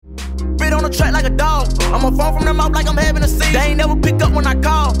track like a dog. I'm a phone from them out like I'm having a seat. They ain't never pick up when I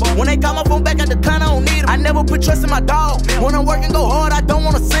call. When they call my phone back at the time, I don't need them. I never put trust in my dog. When I'm working, go hard, I don't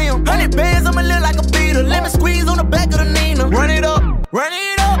wanna see them. 100 bands, I'ma live like a beater. Lemon squeeze on the back of the Nina. Run it up, run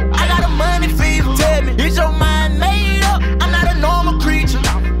it up. I got a money fever. Tell me, is your mind made up? I'm not a normal creature.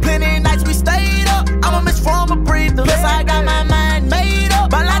 Plenty of nights we stayed up. I'm a misformed breather. Plus I got my mind made up.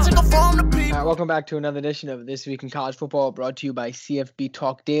 Biological form to people. All right, welcome back to another edition of This Week in College Football, brought to you by CFB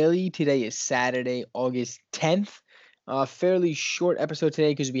Talk Daily. Today is Saturday, August 10th. Fairly short episode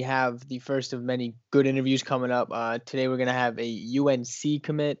today because we have the first of many good interviews coming up. Today we're going to have a UNC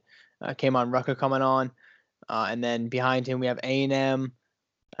commit, K'Mon Rucker coming on. And then behind him we have A&M.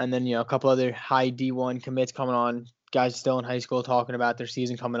 And then, a couple other high D1 commits coming on. Guys still in high school talking about their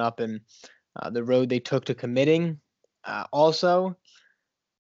season coming up and the road they took to committing. Also,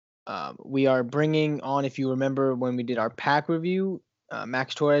 we are bringing on, if you remember when we did our pack review,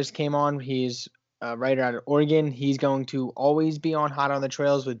 Max Torres came on. He's a writer out of Oregon. He's going to always be on Hot on the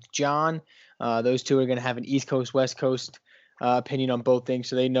Trails with John. Those two are going to have an East Coast, West Coast opinion on both things,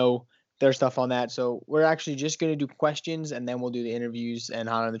 so they know their stuff on that. So we're actually just going to do questions, and then we'll do the interviews and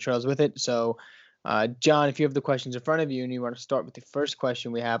Hot on the Trails with it. So, John, if you have the questions in front of you and you want to start with the first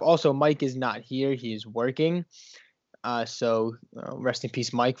question we have. Also, Mike is not here. He is working. So rest in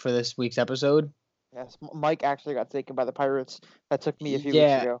peace, Mike, for this week's episode. Yes, Mike actually got taken by the Pirates. That took me a few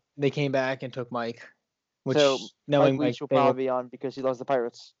weeks ago. They came back and took Mike. Which, so knowing Mike will probably be on because he loves the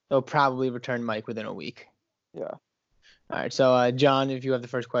Pirates. They'll probably return Mike within a week. Yeah. All right, so John, if you have the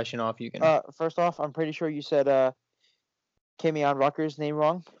first question off, you can. First off, I'm pretty sure you said K'Mon Rucker's name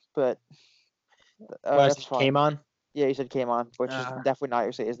wrong, but that's fine. K'Mon? Yeah, you said K'Mon, which is definitely not how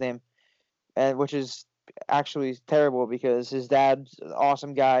you say his name, and which is actually terrible because his dad's an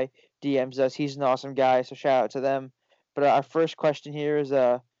awesome guy. DMs us, he's an awesome guy, so shout out to them. But our first question here is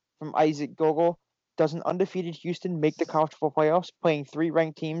from Isaac Gogol. Does an undefeated Houston make the college football playoffs, playing 3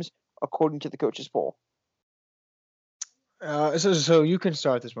 ranked teams according to the coaches poll? So you can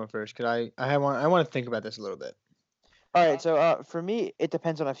start this one first, because I want to think about this a little bit. All right, so for me, it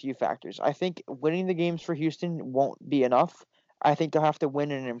depends on a few factors. I think winning the games for Houston won't be enough. I think they'll have to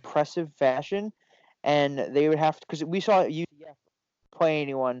win in an impressive fashion, and they would have to, because we saw UCF play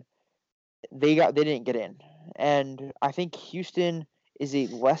anyone. They didn't get in, and I think Houston is a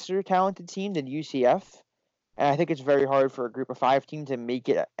lesser talented team than UCF, and I think it's very hard for a group of 5 team to make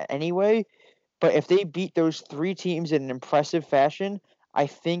it anyway. But if they beat those 3 teams in an impressive fashion, I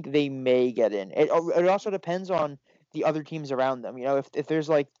think they may get in. It also depends on the other teams around them. If there's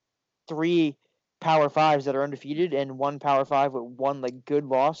like 3 Power 5s that are undefeated and 1 Power 5 with 1 like good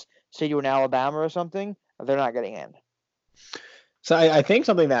loss, say to an Alabama or something, they're not getting in. So I think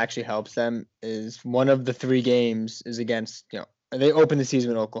something that actually helps them is one of the 3 games is against, they open the season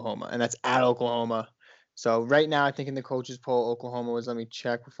with Oklahoma, and that's at Oklahoma. So right now, I think in the coaches poll, Oklahoma was, let me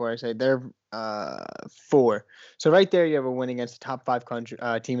check before I say, they're 4. So right there, you have a win against the top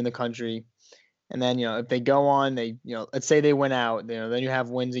 5 team in the country. And then, if they go on, let's say they win out, then you have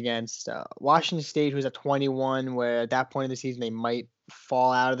wins against Washington State, who's at 21, where at that point in the season, they might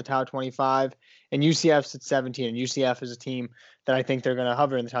fall out of the top 25. And UCF's at 17, and UCF is a team that I think they're going to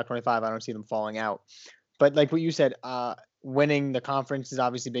hover in the top 25. I don't see them falling out. But like what you said, winning the conference is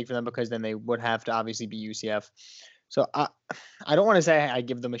obviously big for them because then they would have to obviously be UCF. So I don't want to say I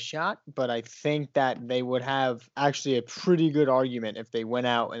give them a shot, but I think that they would have actually a pretty good argument if they went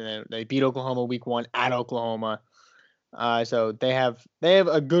out and they beat Oklahoma week 1 at Oklahoma. So they have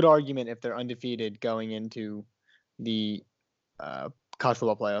a good argument if they're undefeated going into the college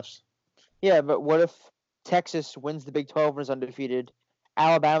football playoffs. Yeah, but what if Texas wins the Big 12 and is undefeated?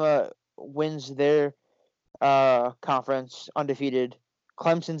 Alabama wins their conference undefeated.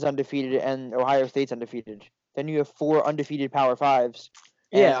 Clemson's undefeated, and Ohio State's undefeated. Then you have 4 undefeated Power 5s.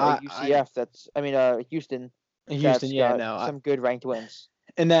 Yeah, UCF. Houston. Houston, some good ranked wins.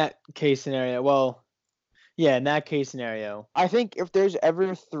 In that case scenario, I think if there's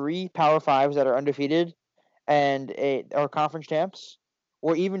ever 3 Power 5s that are undefeated and are conference champs,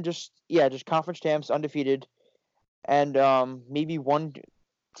 or even just conference champs undefeated, and maybe one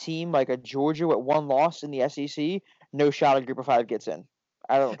team like a Georgia with 1 loss in the SEC, no shot a group of 5 gets in.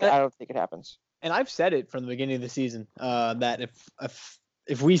 I don't think it happens. And I've said it from the beginning of the season that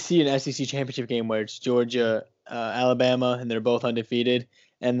if we see an SEC championship game where it's Georgia, Alabama, and they're both undefeated,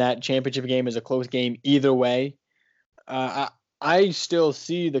 and that championship game is a close game either way, I still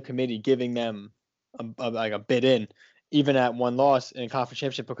see the committee giving them a bid in, even at 1 loss in conference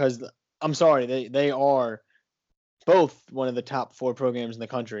championship, because I'm sorry, they are both one of the top 4 programs in the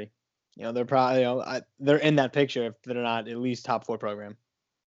country. They're probably they're in that picture if they're not at least top 4 program.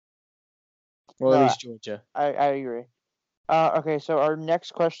 or at No, least Georgia. I agree. Okay, so our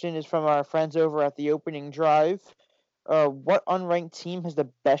next question is from our friends over at the opening drive. What unranked team has the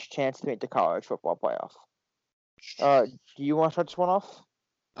best chance to make the college football playoff? Do you want to start this one off?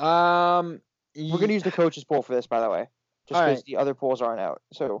 We're gonna use the coaches poll for this, by the way, just All because right. the other polls aren't out.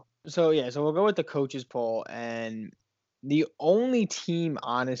 So So we'll go with the coaches poll, and the only team,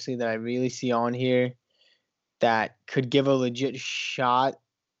 honestly, that I really see on here that could give a legit shot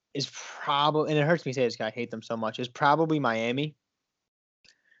is probably, and it hurts me to say this, 'cause I hate them so much, is probably Miami.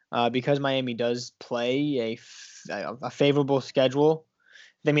 Because Miami does play a favorable schedule.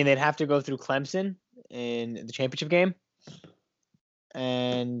 I mean, they'd have to go through Clemson in the championship game,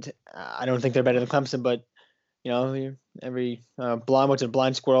 and I don't think they're better than Clemson, but every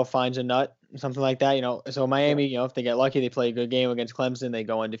blind squirrel finds a nut, something like that. So Miami, if they get lucky, they play a good game against Clemson, they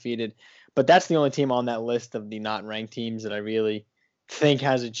go undefeated. But that's the only team on that list of the not ranked teams that I really think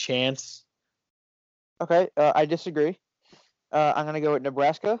has a chance. okay, I disagree. I'm gonna go with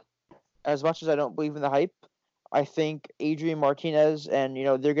Nebraska. As much as I don't believe in the hype, I think Adrian Martinez and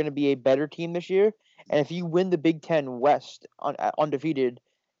they're gonna be a better team this year. And if you win the Big Ten West undefeated,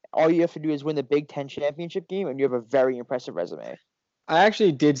 all you have to do is win the Big Ten championship game, and you have a very impressive resume. I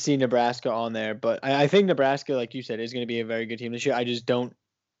actually did see Nebraska on there, but I think Nebraska, like you said, is going to be a very good team this year. I just don't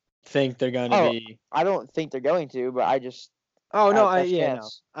think they're going to be. I don't think they're going to, but I just. Oh no! I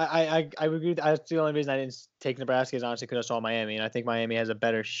agree. That's the only reason I didn't take Nebraska is honestly because I saw Miami, and I think Miami has a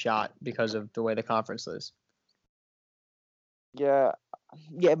better shot because of the way the conference is. Yeah.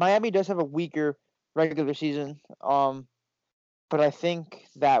 Miami does have a weaker regular season, but I think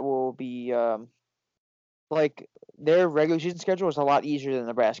that will be like their regular season schedule is a lot easier than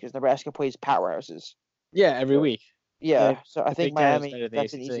Nebraska's. Nebraska plays powerhouses. Yeah, every week. Yeah, so I think Miami,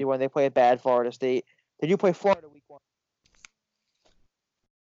 that's an easy one. They play a bad Florida State. They do play Florida week 1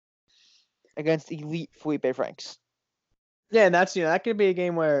 against elite Felipe Franks. Yeah, and that's that could be a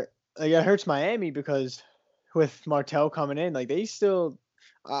game where it hurts Miami because with Martell coming in, they still.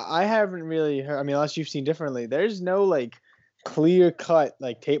 I haven't really heard. I mean, unless you've seen differently, there's no clear cut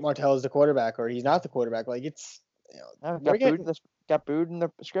Tate Martell is the quarterback or he's not the quarterback. It's got booed in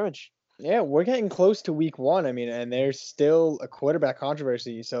the scrimmage. Yeah, we're getting close to week 1. I mean, and there's still a quarterback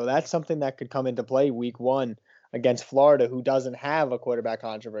controversy, so that's something that could come into play week 1 against Florida, who doesn't have a quarterback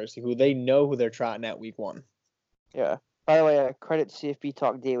controversy, who they know who they're trotting at week 1. Yeah. By the way, credit CFB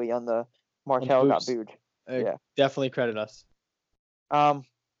Talk Daily on the Martell got booed. Yeah, definitely credit us.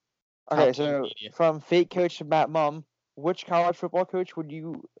 Okay, so from fake coach Matt Mum, which college football coach would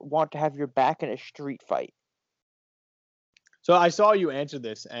you want to have your back in a street fight? So I saw you answer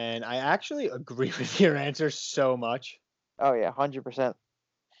this, and I actually agree with your answer so much. Oh yeah, 100%.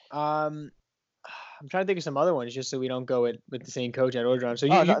 I'm trying to think of some other ones just so we don't go with the same coach at Orgeron. So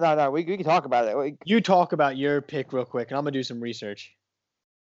no, we can talk about it. You talk about your pick real quick, and I'm gonna do some research.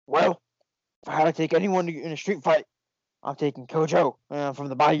 Well, if I had to take anyone in a street fight, I'm taking Coach O from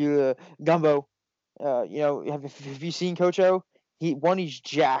the Bayou Gumbo. Have you seen Coach O? He's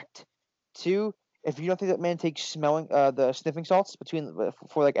jacked. 2, if you don't think that man takes smelling the sniffing salts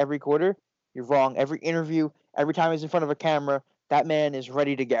for every quarter, you're wrong. Every interview, every time he's in front of a camera, that man is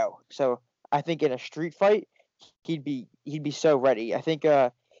ready to go. So I think in a street fight, he'd be so ready. I think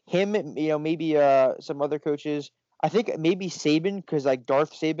him, maybe some other coaches. I think maybe Saban, because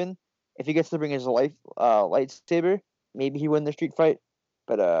Darth Saban, if he gets to bring his lightsaber, maybe he win the street fight.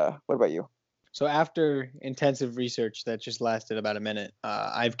 But what about you? So after intensive research that just lasted about a minute,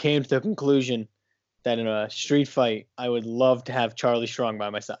 I've came to the conclusion that in a street fight, I would love to have Charlie Strong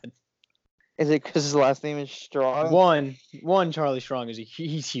by my side. Is it because his last name is Strong? One Charlie Strong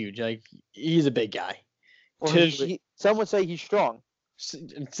he's huge. He's a big guy. Well, some would say he's strong.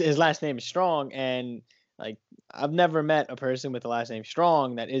 His last name is Strong, and I've never met a person with the last name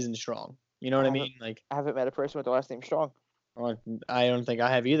Strong that isn't strong. You know what I mean? I haven't met a person with the last name Strong. Well, I don't think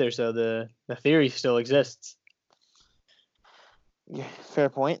I have either. So the theory still exists. Yeah, fair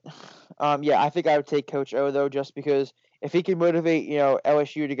point. I think I would take Coach O though, just because if he can motivate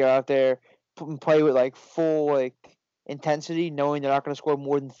LSU to go out there and play with full intensity, knowing they're not going to score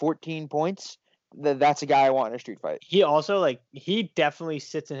more than 14 points, that's a guy I want in a street fight. He also he definitely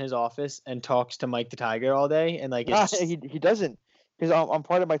sits in his office and talks to Mike the Tiger all day, and he doesn't, because I'm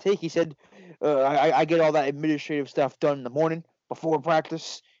part of my take. He said I get all that administrative stuff done in the morning before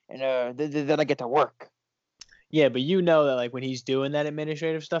practice, and then I get to work. Yeah, but that when he's doing that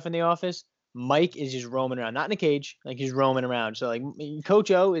administrative stuff in the office, Mike is just roaming around, not in a cage, he's roaming around. So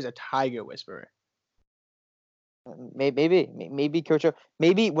Coach O is a tiger whisperer. Maybe Coach O.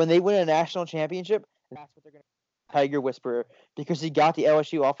 Maybe when they win a national championship, that's what they're gonna. Tiger Whisperer because he got the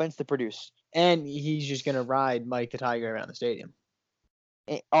LSU offense to produce. And he's just gonna ride Mike the Tiger around the stadium.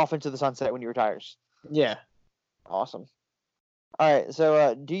 Off into the sunset when he retires. Yeah. Awesome. All right.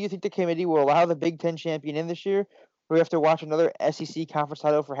 So, do you think the committee will allow the Big Ten champion in this year, or we have to watch another SEC conference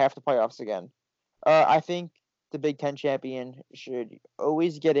title for half the playoffs again? I think the Big Ten champion should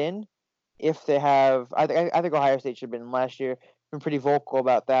always get in if they have. I think Ohio State should have been last year. Been pretty vocal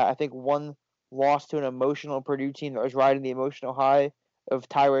about that. I think one loss to an emotional Purdue team that was riding the emotional high of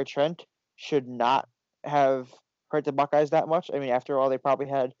Tyler Trent should not have hurt the Buckeyes that much. I mean, after all, they probably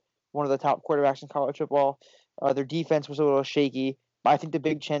had one of the top quarterbacks in college football. Their defense was a little shaky. But I think the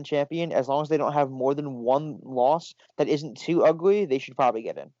Big Ten champion, as long as they don't have more than one loss that isn't too ugly, they should probably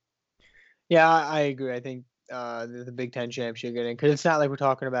get in. Yeah, I agree. I think the Big Ten champ should get in because it's not like we're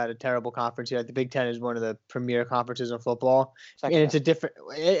talking about a terrible conference here. The Big Ten is one of the premier conferences in football, and it's a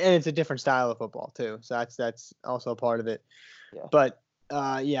different style of football too. So that's also a part of it. Yeah. But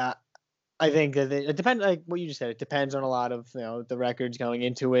yeah, I think that it depends. Like what you just said, it depends on a lot of the records going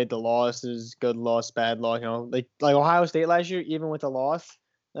into it, the losses, good loss, bad loss. Like Ohio State last year, even with the loss.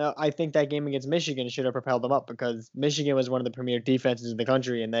 I think that game against Michigan should have propelled them up because Michigan was one of the premier defenses in the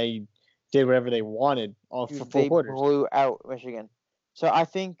country, and they did whatever they wanted for 4 quarters. They blew out Michigan. So I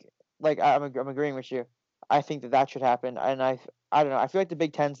think, I'm agreeing with you. I think that should happen, and I don't know. I feel like the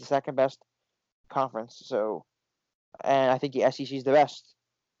Big Ten's the second best conference. So, and I think the SEC is the best.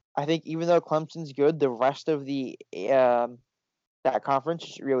 I think even though Clemson's good, the rest of the that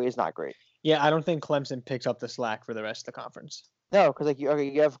conference really is not great. Yeah, I don't think Clemson picks up the slack for the rest of the conference. No, because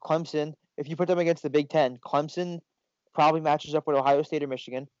you have Clemson. If you put them against the Big Ten, Clemson probably matches up with Ohio State or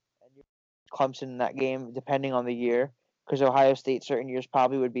Michigan. Clemson in that game, depending on the year, because Ohio State certain years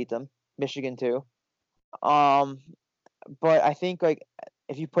probably would beat them. Michigan too. But I think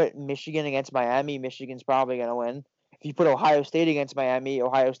if you put Michigan against Miami, Michigan's probably gonna win. If you put Ohio State against Miami,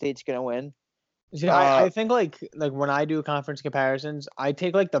 Ohio State's gonna win. See, I think like when I do conference comparisons, I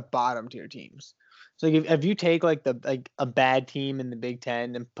take the bottom tier teams. So if you take a bad team in the Big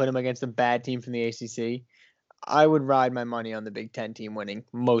Ten and put them against a bad team from the ACC, I would ride my money on the Big Ten team winning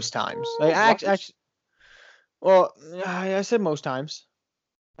most times. Actually, well, I said most times.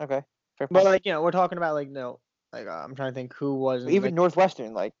 Okay, fair point. But we're talking about I'm trying to think who was even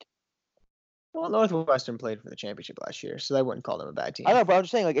Northwestern. Well, Northwestern played for the championship last year, so I wouldn't call them a bad team. I know, but I'm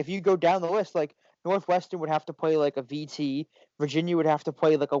just saying, if you go down the list, Northwestern would have to play a VT, Virginia would have to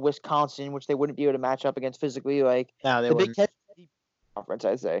play a Wisconsin, which they wouldn't be able to match up against physically. No, they the wouldn't. Big Ten conference,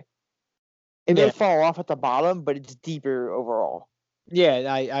 I'd say. It may fall off at the bottom, but it's deeper overall.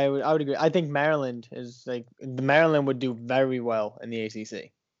 Yeah, I would agree. I think Maryland is Maryland would do very well in the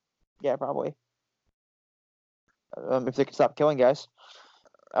ACC. Yeah, probably. If they could stop killing guys.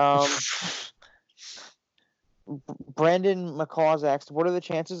 Brandon McCaws asked, "What are the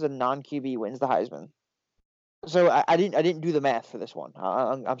chances a non-QB wins the Heisman?" So I didn't do the math for this one.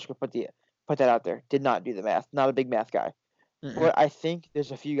 I'm just gonna put that out there. Did not do the math. Not a big math guy. Mm-mm. But I think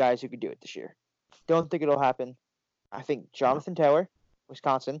there's a few guys who could do it this year. Don't think it'll happen. I think Jonathan Taylor,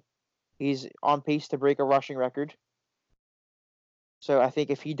 Wisconsin, he's on pace to break a rushing record. So I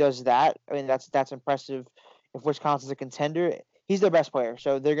think if he does that, I mean that's impressive. If Wisconsin's a contender, he's their best player,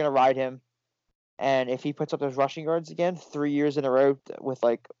 so they're gonna ride him. And if he puts up those rushing yards again, 3 years in a row with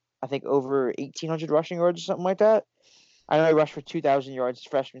I think over 1,800 rushing yards or something like that. I know he rushed for 2,000 yards his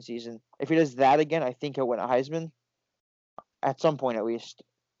freshman season. If he does that again, I think he'll win a Heisman. At some point, at least.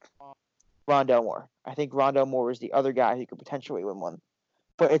 Rondale Moore. I think Rondale Moore is the other guy who could potentially win one.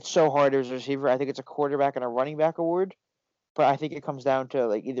 But it's so hard as a receiver. I think it's a quarterback and a running back award. But I think it comes down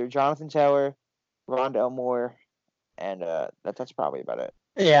to either Jonathan Taylor, Rondale Moore, and that's probably about it.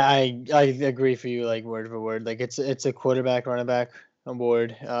 Yeah, I agree for you word for word. It's a quarterback, running back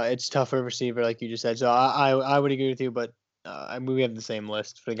award. It's tough for a receiver, like you just said. So I would agree with you, but we have the same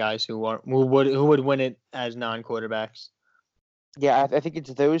list for the guys who would win it as non-quarterbacks. Yeah, I think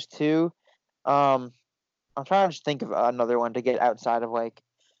it's those two. I'm trying to just think of another one to get outside of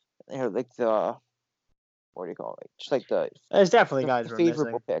the what do you call it? Just there's definitely guys the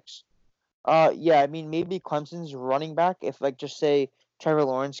favorable picks. Yeah, I mean maybe Clemson's running back. If just say Trevor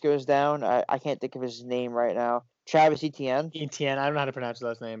Lawrence goes down, I can't think of his name right now. Travis Etienne. Etienne, I don't know how to pronounce his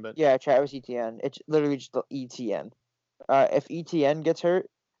last name, but yeah, Travis Etienne. It's literally just Etienne. If Etienne gets hurt,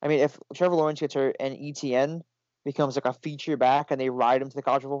 if Trevor Lawrence gets hurt and Etienne becomes a feature back and they ride him to the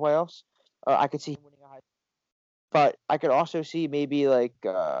college football playoffs, I could see him winning a Heisman. But I could also see maybe a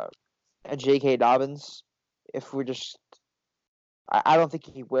J.K. Dobbins if we're just. I don't think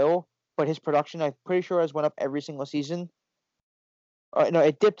he will, but his production I'm pretty sure has went up every single season. No,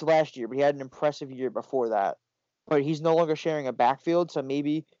 it dipped last year, but he had an impressive year before that. but he's no longer sharing a backfield. So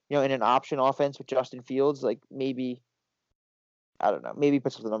maybe, in an option offense with Justin Fields, like maybe, I don't know, maybe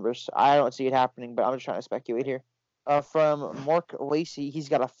put some numbers. I don't see it happening, but I'm just trying to speculate here. From Mark Lacey, he's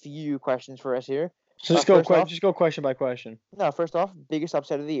got a few questions for us here. So just go question by question. No, first off, biggest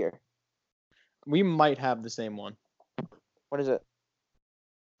upset of the year. We might have the same one. What is it?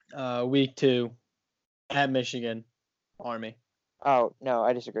 Week 2 at Michigan, Army. Oh, no,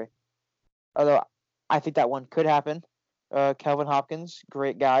 I disagree. Although I think that one could happen. Kelvin Hopkins,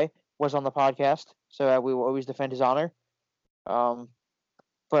 great guy, was on the podcast, so we will always defend his honor. But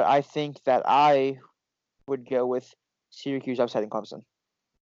I think that I would go with Syracuse upsetting Clemson.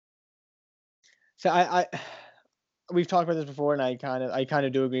 So we've talked about this before, and I kind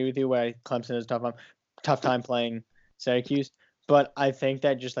of do agree with you where Clemson is tough time playing Syracuse. But I think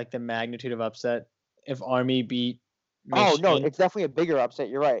that just like the magnitude of upset, if Army beat Michigan, oh no, it's definitely a bigger upset.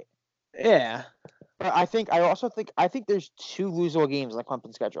 You're right. Yeah. But I think there's 2 losable games on the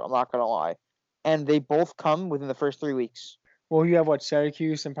Clemson schedule. I'm not gonna lie, and they both come within the first 3 weeks. Well, you have what,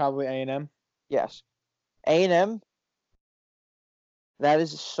 Syracuse and probably A&M. Yes, A&M. That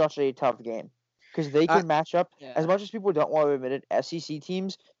is such a tough game because they can match up. Yeah. As much as people don't want to admit it, SEC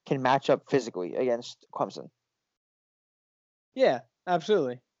teams can match up physically against Clemson. Yeah,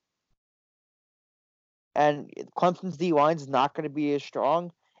 absolutely. And Clemson's D-line is not going to be as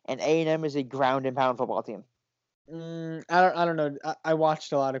strong, and A&M is a ground and pound football team. I don't know. I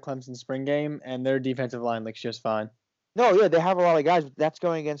watched a lot of Clemson spring game, and their defensive line looks just fine. No, yeah, they have a lot of guys, but that's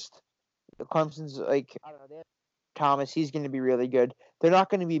going against Clemson's, like, I don't know, Thomas, he's going to be really good. They're not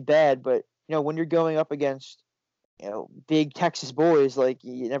going to be bad, but, when you're going up against, big Texas boys, like,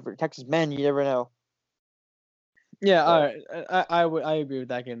 Texas men, you never know. Yeah, all right. I agree with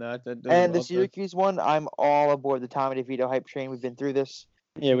that game, though. And the Syracuse one, I'm all aboard the Tommy DeVito hype train. We've been through this.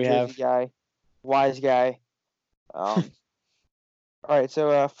 Yeah, we have. Guy, wise guy. All right,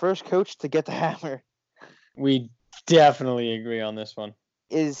 so first coach to get the hammer. We definitely agree on this one.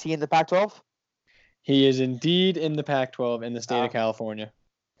 Is he in the Pac-12? He is indeed in the Pac-12 in the state of California.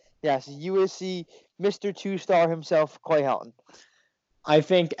 Yes, USC, Mr. 2-star himself, Clay Helton. I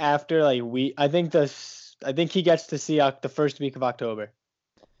think after I think he gets to see the first week of October.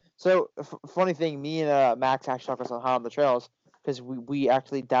 So, funny thing, me and Max actually talked about Hot on the Trails because we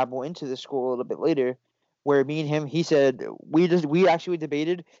actually dabble into the school a little bit later. Where me and him, he said we actually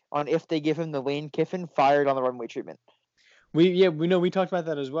debated on if they give him the Lane Kiffin fired on the runway treatment. We talked about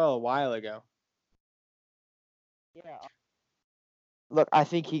that as well a while ago. Yeah. Look, I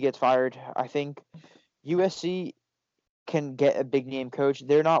think he gets fired. I think USC can get a big name coach.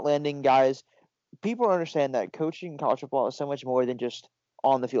 They're not landing guys. People understand that coaching in college football is so much more than just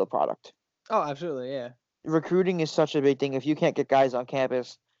on the field product. Oh, absolutely, yeah. Recruiting is such a big thing. If you can't get guys on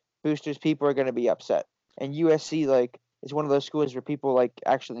campus, boosters, people are going to be upset. And USC, is one of those schools where people,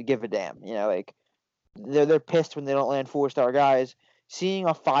 actually give a damn. They're pissed when they don't land 4-star guys. Seeing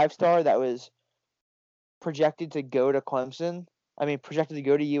a 5-star that was projected to go to projected to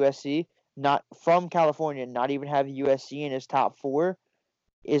go to USC, not from California, not even have USC in his top 4,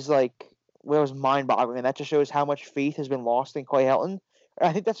 is was mind-boggling. And that just shows how much faith has been lost in Clay Helton. And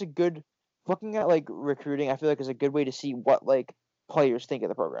I think that's a good, looking at recruiting, I feel is a good way to see what players think of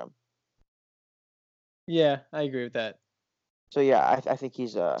the program. Yeah, I agree with that. So yeah, I think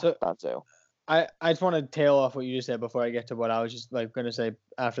he's thought so. I just want to tail off what you just said before I get to what I was just going to say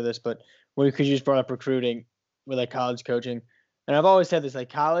after this, but because you just brought up recruiting with college coaching, and I've always said this,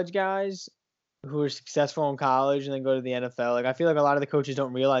 college guys who are successful in college and then go to the NFL, I feel like a lot of the coaches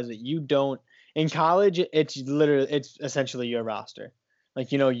don't realize that you don't in college. It's essentially your roster.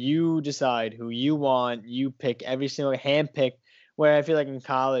 You decide who you want, you pick every single hand-picked. Where I feel like in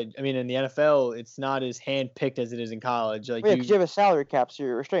college, in the NFL, it's not as hand-picked as it is in college. Because you have a salary cap, so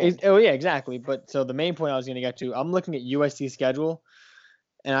you're restrained. Oh, yeah, exactly. But so the main point I was going to get to, I'm looking at USC's schedule,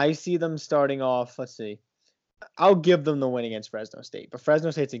 and I see them starting off, let's see. I'll give them the win against Fresno State, but Fresno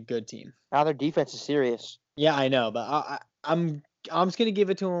State's a good team. Now their defense is serious. Yeah, I know, but I'm just going to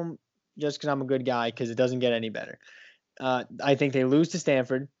give it to them just because I'm a good guy because it doesn't get any better. I think they lose to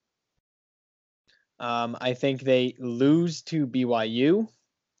Stanford. I think they lose to BYU.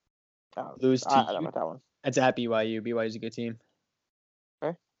 I don't know about that one. It's at BYU. BYU's a good team.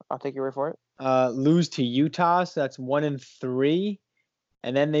 Okay, I'll take your word for it. Lose to Utah, so that's 1-3,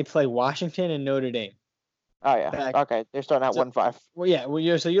 and then they play Washington and Notre Dame. Oh yeah. Okay, they're starting at 1-5. Well,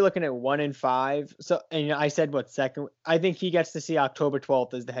 yeah. So you're looking at 1-5. So, and I said second. I think he gets to see October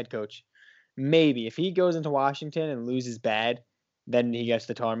 12th as the head coach. Maybe if he goes into Washington and loses bad, then he gets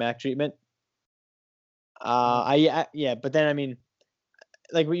the tarmac treatment. But then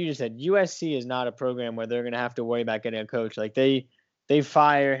like what you just said, USC is not a program where they're going to have to worry about getting a coach. Like they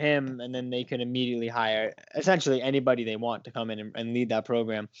fire him and then they can immediately hire essentially anybody they want to come in and lead that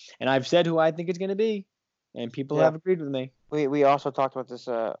program. And I've said who I think it's going to be, and people have agreed with me. We also talked about this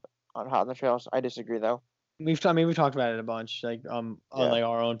on Hot on the Trails. I disagree though. We've talked about it a bunch, like on like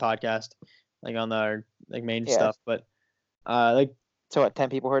our own podcast, like on our like main stuff. But like so what? 10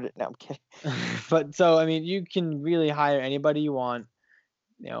 people heard it. No, I'm kidding. But so I mean, you can really hire anybody you want.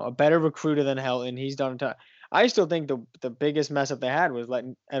 You know, a better recruiter than Helton. He's done it. I still think the biggest mess up they had was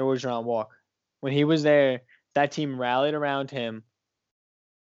letting Ed Orgeron walk. When he was there, that team rallied around him,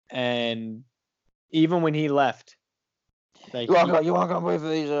 and even when he left, like you want to come play for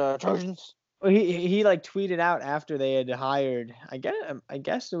these Trojans? Well, he like tweeted out after they had hired. I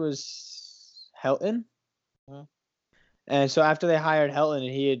guess it was Helton. Mm-hmm. And so after they hired Helton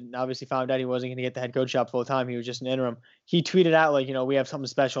and he had obviously found out he wasn't going to get the head coach job full time, he was just an interim. He tweeted out like, we have something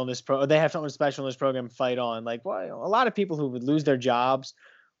special in this they have something special in this program. Fight on. Like, well, a lot of people who would lose their jobs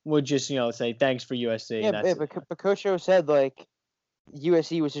would just say thanks for USC. Yeah, but Coach O said like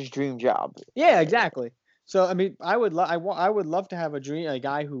USC was his dream job. Yeah, exactly. So I mean, I would love to have a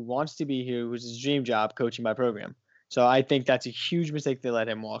guy who wants to be here, who's his dream job, coaching my program. So I think that's a huge mistake they let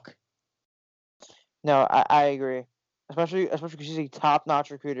him walk. No, I agree. Especially because he's a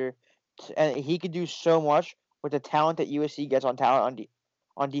top-notch recruiter, and he could do so much with the talent that USC gets on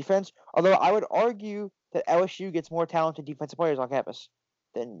defense. Although I would argue that LSU gets more talented defensive players on campus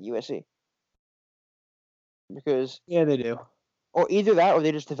than USC, because they do, or either that or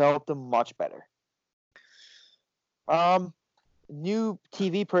they just develop them much better. New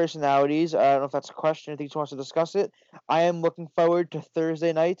TV personalities. I don't know if that's a question. I think he wants to discuss it. I am looking forward to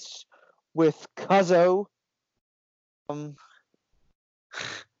Thursday nights with Cuzzo.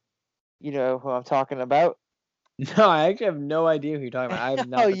 You know who I'm talking about? No, I actually have no idea who you're talking about. I have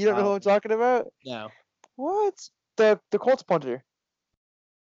no, you don't know who I'm talking about? No. What? The Colts punter.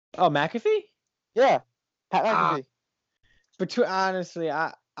 Oh, McAfee? Yeah, Pat McAfee. But honestly,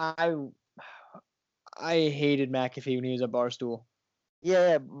 I hated McAfee when he was at Barstool.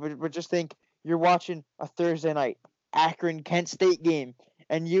 Yeah, but just think, you're watching a Thursday night Akron-Kent State game,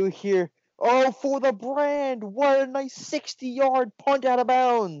 and you hear, "Oh, for the brand! What a nice 60-yard punt out of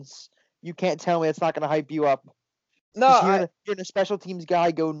bounds!" You can't tell me it's not going to hype you up. No, you're a special teams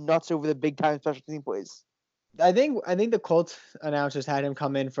guy, go nuts over the big-time special team plays. I think the Colts announcers had him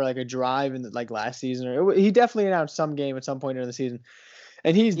come in for like a drive in like last season, or he definitely announced some game at some point during the season,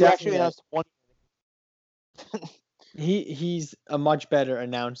 and he's definitely announced one. He's a much better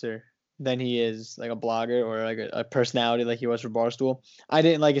announcer than he is like a blogger or like a personality like he was for Barstool. I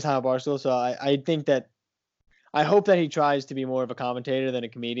didn't like his time at Barstool, so I think that I hope that he tries to be more of a commentator than a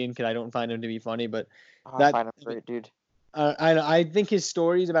comedian, because I don't find him to be funny. But I find him great, dude. I think his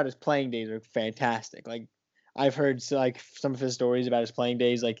stories about his playing days are fantastic. Like I've heard like some of his stories about his playing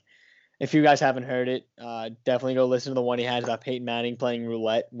days. Like if you guys haven't heard it, definitely go listen to the one he has about Peyton Manning playing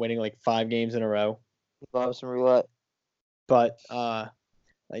roulette, winning like 5 games in a row. Love some roulette. But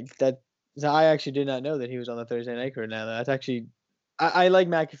like that, I actually did not know that he was on the Thursday Night Crew. Now that's actually, I like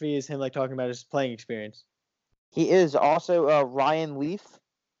McAfee as him like talking about his playing experience. He is also Ryan Leaf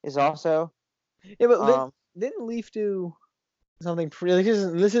is also. Yeah, but didn't Leaf do something pretty?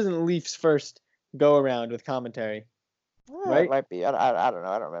 This isn't Leaf's first go around with commentary, right? It might be. I don't know.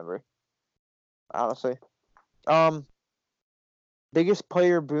 I don't remember. Honestly, biggest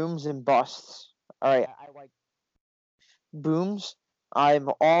player booms and busts. All right, I like booms. I'm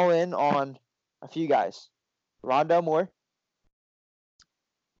all in on a few guys. Rondale Moore.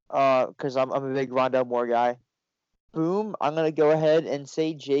 Because I'm a big Rondale Moore guy. Boom, I'm going to go ahead and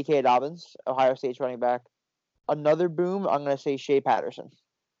say J.K. Dobbins, Ohio State's running back. Another boom, I'm going to say Shea Patterson.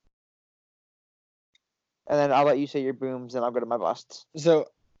 And then I'll let you say your booms, and I'll go to my busts. So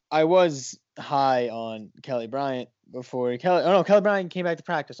I was high on Kelly Bryant before Kelly Bryant came back to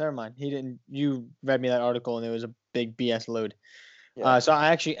practice. Never mind. He didn't. You read me that article, and it was a big BS load. Yeah. So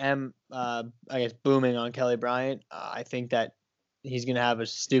I actually am, I guess, booming on Kelly Bryant. I think that he's going to have a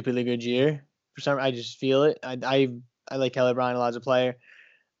stupidly good year. For some, I just feel it. I like Kelly Bryant a lot as a player.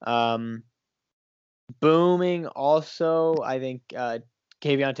 Booming also, I think Kayvon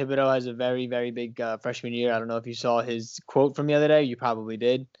Thibodeau has a very, very big freshman year. I don't know if you saw his quote from the other day. You probably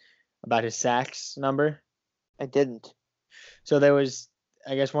did, about his sacks number. I didn't. So there was,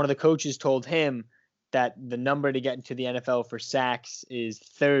 I guess, one of the coaches told him that the number to get into the NFL for sacks is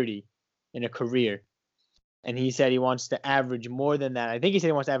 30 in a career. And he said he wants to average more than that. I think he said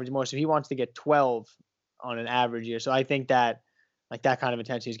he wants to average more. So he wants to get 12 on an average year. So I think that Like that kind of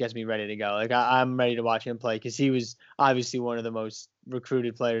intensity gets me ready to go. Like I'm ready to watch him play because he was obviously one of the most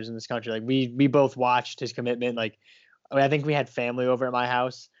recruited players in this country. Like we both watched his commitment. Like I think we had family over at my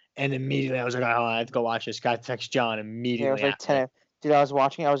house, and immediately I was like, oh, I have to go watch this. Got to text John immediately. Yeah, it was like 10. Dude, I was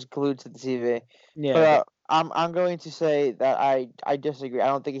watching. I was glued to the TV. Yeah, but I'm going to say that I disagree. I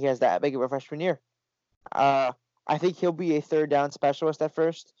don't think he has that big of a freshman year. I think he'll be a third down specialist at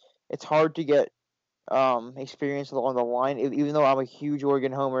first. It's hard to get experience along the line, even though I'm a huge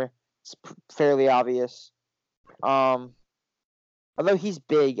Oregon homer. It's fairly obvious. Although he's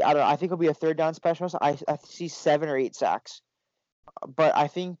big, I think he'll be a third down specialist. I see 7 or 8 sacks, but I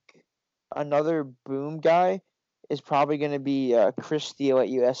think another boom guy is probably going to be Chris Steele at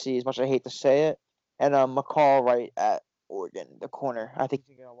USC. As much as I hate to say it, and McCall Wright at Oregon, the corner. I think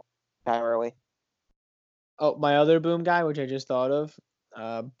he's going to time early. Oh, my other boom guy, which I just thought of,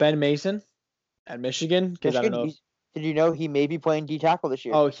 Ben Mason at Michigan. Because I don't know. Did you know he may be playing D tackle this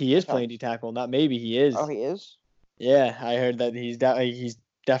year? Oh, he is playing D tackle. Not maybe, he is. Oh, he is. Yeah, I heard that he's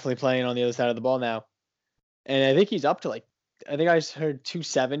definitely playing on the other side of the ball now, and I think he's up to like, I think I heard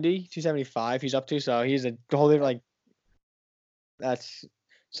 270, 275. He's up to, so he's a whole different like. That's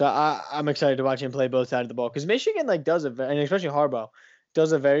so I'm excited to watch him play both sides of the ball because Michigan like does and especially Harbaugh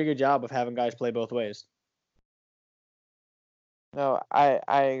does a very good job of having guys play both ways. No, I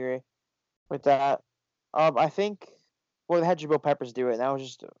agree with that. I think they had Jabril Peppers do it, and that was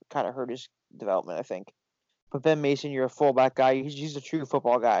just kind of hurt his development, I think. But Ben Mason, you're a fullback guy. He's a true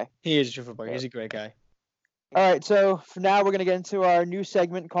football guy. He is a true football guy. He's a great guy. All right, so for now we're going to get into our new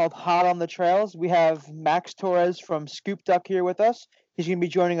segment called Hot on the Trails. We have Max Torres from Scoop Duck here with us. He's going to be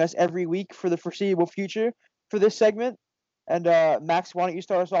joining us every week for the foreseeable future for this segment. And Max, why don't you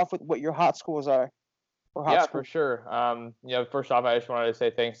start us off with what your hot schools are? For sure. First off, I just wanted to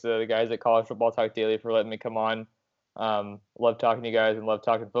say thanks to the guys at College Football Talk Daily for letting me come on. Love talking to you guys and love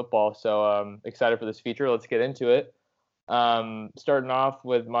talking football. So excited for this feature. Let's get into it. Starting off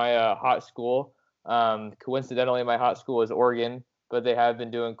with my hot school. Coincidentally, my hot school is Oregon, but they have been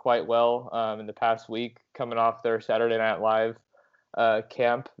doing quite well in the past week, coming off their Saturday Night Live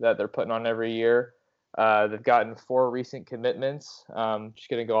camp that they're putting on every year. They've gotten 4 recent commitments. Just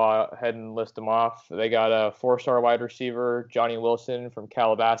going to go ahead and list them off. They got a 4-star wide receiver, Johnny Wilson from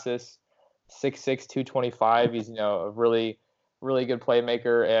Calabasas, 6'6", 225. He's, a really, really good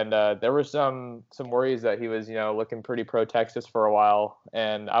playmaker. And there were some worries that he was, looking pretty pro-Texas for a while.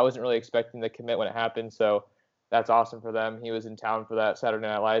 And I wasn't really expecting the commit when it happened. So that's awesome for them. He was in town for that Saturday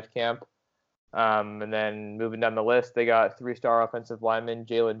Night Live camp. And then moving down the list, they got 3-star offensive lineman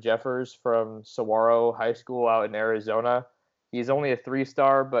Jalen Jeffers from Saguaro High School out in Arizona. He's only a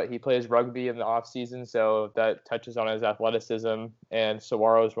 3-star, but he plays rugby in the off season, so that touches on his athleticism. And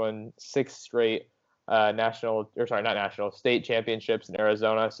Saguaro's won 6 straight state championships in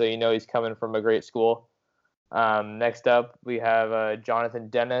Arizona, so he's coming from a great school. Next up, we have Jonathan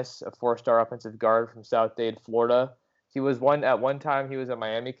Dennis, a 4-star offensive guard from South Dade, Florida. At one time he was a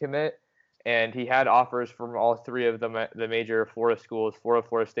Miami commit. And he had offers from all 3 of the major Florida schools,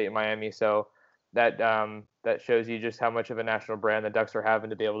 Florida State, and Miami. So that shows you just how much of a national brand the Ducks are having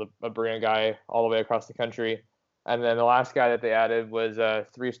to be able to bring a guy all the way across the country. And then the last guy that they added was a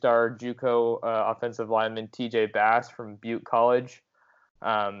 3-star JUCO offensive lineman TJ Bass from Butte College.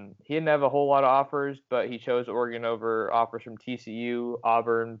 He didn't have a whole lot of offers, but he chose Oregon over offers from TCU,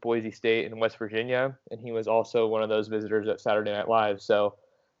 Auburn, Boise State, and West Virginia. And he was also one of those visitors at Saturday Night Live. So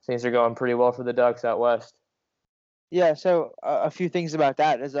things are going pretty well for the Ducks out west. Yeah, so a few things about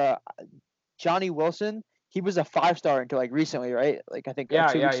that is Johnny Wilson, he was a 5-star until recently, right? I think 2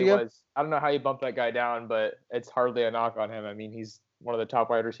 weeks ago. He was. I don't know how you bumped that guy down, but it's hardly a knock on him. I mean, he's one of the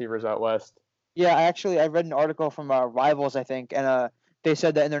top wide receivers out west. Yeah, I read an article from Rivals, I think, and they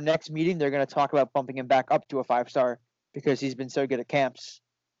said that in their next meeting they're going to talk about bumping him back up to a 5-star because he's been so good at camps.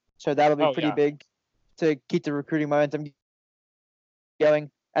 So that'll be pretty big to keep the recruiting momentum going.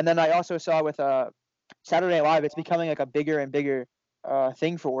 And then I also saw with Saturday Night Live, it's becoming a bigger and bigger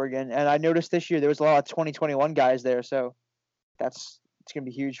thing for Oregon. And I noticed this year there was a lot of 2021 guys there, so it's going to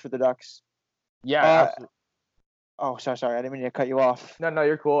be huge for the Ducks. Yeah. Absolutely. Oh, sorry. I didn't mean to cut you off. No,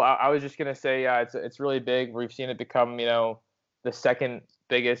 you're cool. I was just going to say, it's really big. We've seen it become, the second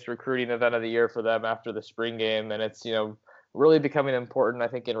biggest recruiting event of the year for them after the spring game. And it's, really becoming important, I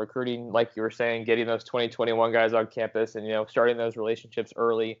think, in recruiting, like you were saying, getting those 2021 guys on campus and, starting those relationships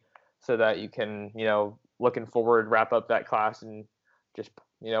early so that you can, looking forward, wrap up that class and just,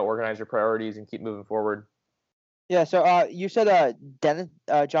 organize your priorities and keep moving forward. Yeah. So you said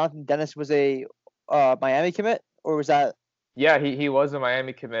Jonathan Dennis was a Miami commit, or was that? Yeah, he was a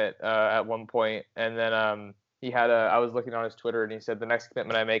Miami commit at one point. And then I was looking on his Twitter, and he said the next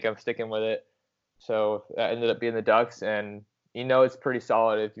commitment I make, I'm sticking with it. So that ended up being the Ducks, and it's pretty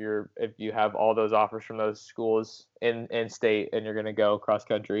solid if you have all those offers from those schools in state, and you're gonna go cross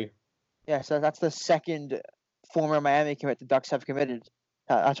country. Yeah, so that's the second former Miami commit the Ducks have committed.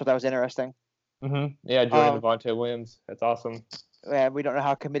 That's what that was interesting. Yeah, joining Devontae Williams. That's awesome. Yeah, we don't know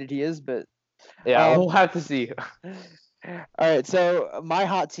how committed he is, but yeah, we'll have to see. All right, so my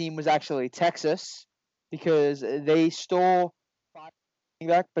hot team was actually Texas because they stole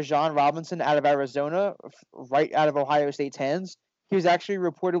back Bijan Robinson out of Arizona, right out of Ohio State's hands. He was actually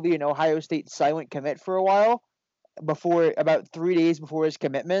reportedly an Ohio State silent commit for a while. About 3 days before his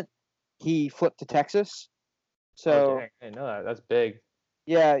commitment, he flipped to Texas. So dang, I didn't know that. That's big.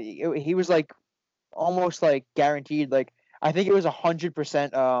 Yeah, he was like almost like guaranteed. Like I think it was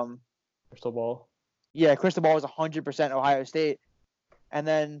 100%. Crystal ball. Yeah, crystal ball was 100% Ohio State, and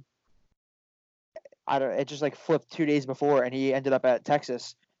then it just like flipped 2 days before, and he ended up at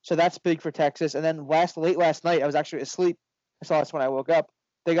Texas. So that's big for Texas. And then late last night, I was actually asleep. I saw this when I woke up.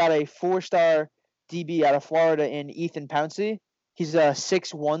 They got a 4-star DB out of Florida in Ethan Pouncey. He's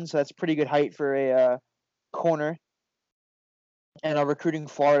 6'1", so that's pretty good height for a corner. And recruiting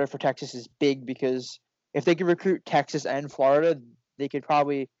Florida for Texas is big because if they could recruit Texas and Florida, they could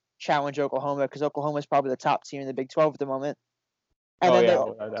probably challenge Oklahoma because Oklahoma is probably the top team in the Big 12 at the moment. And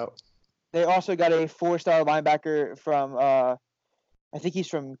they also got a 4-star linebacker from, I think he's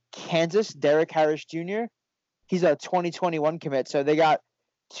from Kansas, Derek Harris Jr. He's a 2021 commit, so they got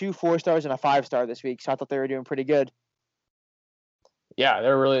 2 4-stars and a 5-star this week. So I thought they were doing pretty good. Yeah,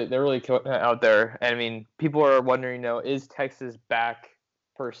 they're really out there. And I mean, people are wondering, is Texas back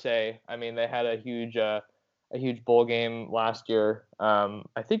per se? I mean, they had a huge bowl game last year. I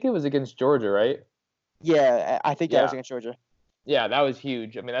think it was against Georgia, right? Yeah, I think that was against Georgia. Yeah, that was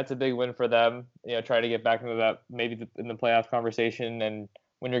huge. I mean, that's a big win for them. Try to get back into that maybe in the playoff conversation. And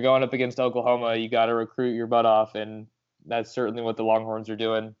when you're going up against Oklahoma, you got to recruit your butt off, and that's certainly what the Longhorns are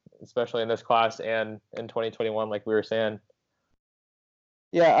doing, especially in this class and in 2021, like we were saying.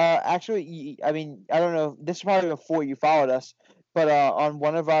 Yeah, actually, I mean, I don't know. This is probably before you followed us, but on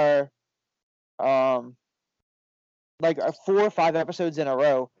one of our, 4 or 5 episodes in a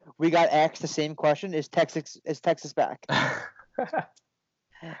row, we got asked the same question: Is Texas back?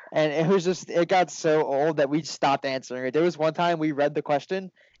 And it got so old that we stopped answering it. There was one time we read the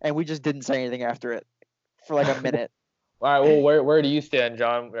question and we just didn't say anything after it for like a minute. All right. Well, where do you stand,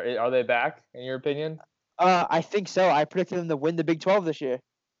 John? Are they back in your opinion? I think so. I predicted them to win the Big 12 this year.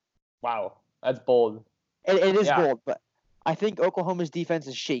 Wow, that's bold. It is bold, but I think Oklahoma's defense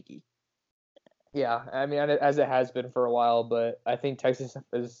is shaky. Yeah, I mean, as it has been for a while, but I think Texas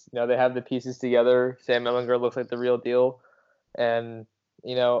is, they have the pieces together. Sam Ehlinger looks like the real deal, and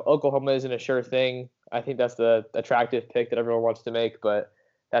Oklahoma isn't a sure thing. I think that's the attractive pick that everyone wants to make, but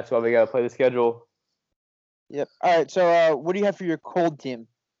that's why we got to play the schedule. Yep. All right. So, what do you have for your cold team?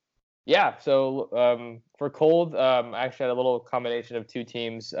 Yeah. So, for cold, I actually had a little combination of 2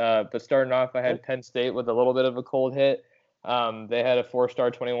 teams. But starting off, I had Penn State with a little bit of a cold hit. They had a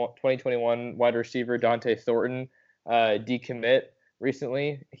 4-star 2021 wide receiver, Dante Thornton, decommit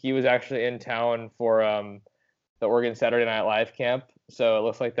recently. He was actually in town for the Oregon Saturday Night Live camp. So it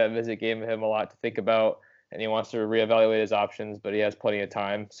looks like that visit gave him a lot to think about, and he wants to reevaluate his options, but he has plenty of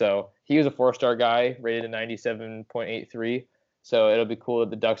time. So he was a 4-star guy, rated a 97.83. So it'll be cool that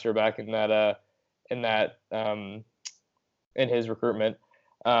the Ducks are back in his recruitment.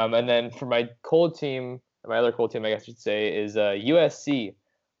 And then for my cold team, my other cold team, I guess I should say, is USC,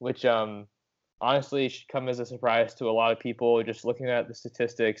 which honestly should come as a surprise to a lot of people. Just looking at the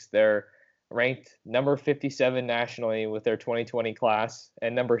statistics, they're ranked number 57 nationally with their 2020 class,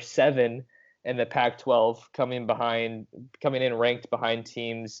 and number 7 in the Pac-12, coming in ranked behind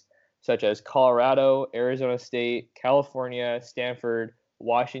teams such as Colorado, Arizona State, California, Stanford,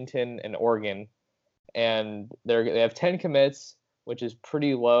 Washington, and Oregon. And they have 10 commits, which is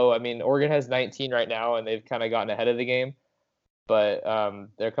pretty low. I mean, Oregon has 19 right now, and they've kind of gotten ahead of the game. But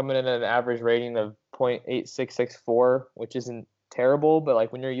they're coming in at an average rating of .8664, which isn't terrible. But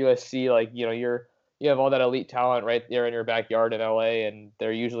like when you're USC, you have all that elite talent right there in your backyard in LA, and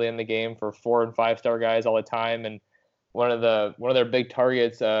they're usually in the game for 4- and 5-star guys all the time. And one of their big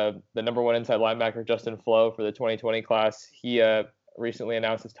targets, the number 1 inside linebacker, Justin Flo, for the 2020 class, he recently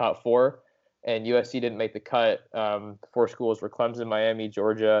announced his top 4. And USC didn't make the cut. 4 schools were Clemson, Miami,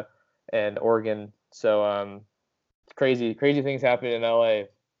 Georgia, and Oregon. So crazy things happening in LA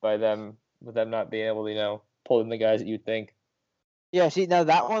with them not being able to pull in the guys that you'd think. Yeah, see, now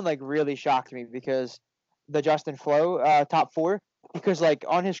that one really shocked me because the Justin Flo top 4, because like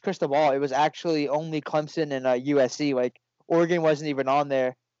on his crystal ball, it was actually only Clemson and USC. Like Oregon wasn't even on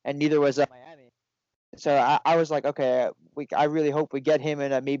there, and neither was Miami. So I was like, okay, I really hope we get him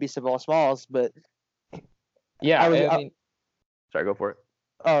and maybe Sabal Smalls, but Yeah, I mean, sorry, go for it.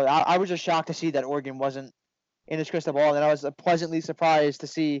 I was just shocked to see that Oregon wasn't in his crystal ball, and then I was pleasantly surprised to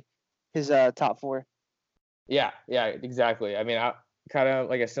see his top 4. Yeah, exactly. I mean, kind of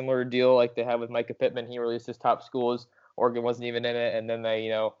like a similar deal like they had with Micah Pittman. He released his top schools. Oregon wasn't even in it, and then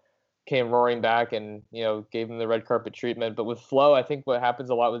they, came roaring back and, gave him the red carpet treatment. But with Flo, I think what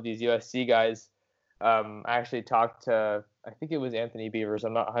happens a lot with these USC guys, I actually talked to, I think it was Anthony Beavers.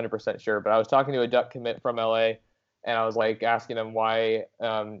 I'm not 100% sure, but I was talking to a Duck commit from LA, and I was like asking him why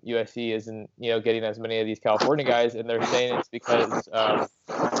USC isn't, getting as many of these California guys, and they're saying it's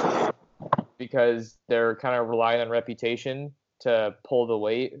because they're kind of relying on reputation to pull the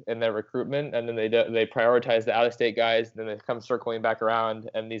weight in their recruitment, and then they prioritize the out-of-state guys, and then they come circling back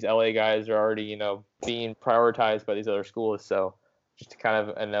around, and these LA guys are already, being prioritized by these other schools. So just kind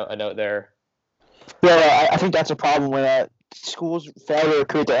of a note there. Yeah, I think that's a problem when schools fail to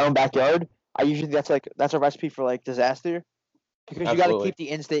recruit their own backyard. I usually think that's a recipe for like disaster, because you got to keep the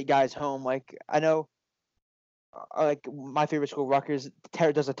in-state guys home. Like I know, like my favorite school, Rutgers,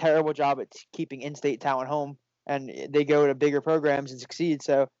 does a terrible job at keeping in-state talent home, and they go to bigger programs and succeed.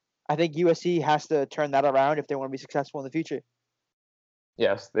 So I think USC has to turn that around if they want to be successful in the future.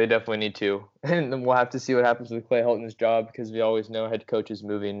 Yes, they definitely need to, and then we'll have to see what happens with Clay Helton's job, because we always know head coaches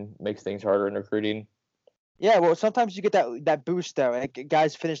moving makes things harder in recruiting. Yeah, well, sometimes you get that boost though. Like,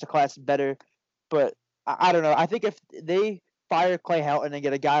 guys finish the class better, but I don't know. I think if they fire Clay Helton and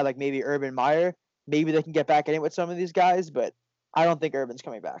get a guy like maybe Urban Meyer, maybe they can get back in it with some of these guys. But I don't think Urban's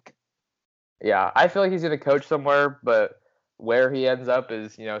coming back. Yeah, I feel like he's going to coach somewhere, but where he ends up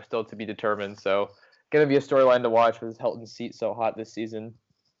is still to be determined. So going to be a storyline to watch with Helton's seat so hot this season.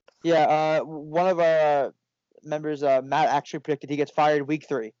 Yeah, one of our members, Matt, actually predicted he gets fired week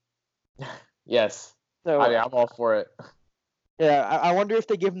 3. Yes. So I mean, I'm all for it. Yeah, I wonder if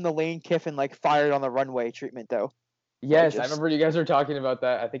they give him the Lane Kiffin like fired on the runway treatment though. Yes, I remember you guys were talking about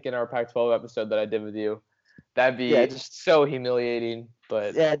that. I think in our Pac-12 episode that I did with you. That'd be just so humiliating.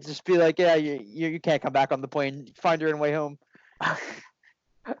 But yeah, just be like, yeah, you can't come back on the plane. Find your own way home. All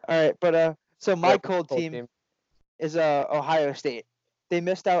right, but so my cold team is Ohio State. They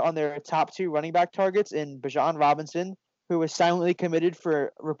missed out on their top 2 running back targets in Bijan Robinson, who was silently committed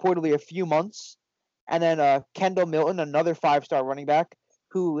for reportedly a few months, and then Kendall Milton, another 5-star running back,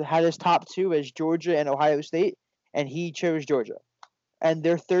 who had his top 2 as Georgia and Ohio State, and he chose Georgia. And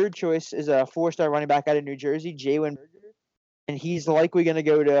their third choice is a 4-star running back out of New Jersey, Jalen Berger, and he's likely going to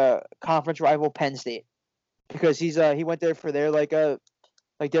go to conference rival Penn State, because he went there for their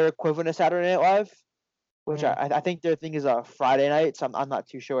their equivalent of Saturday Night Live, which I think their thing is a Friday night, so I'm not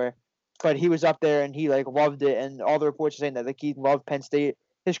too sure. But he was up there and he loved it, and all the reports are saying that he loved Penn State.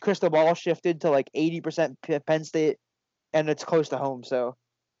 His crystal ball shifted to 80% Penn State, and it's close to home, so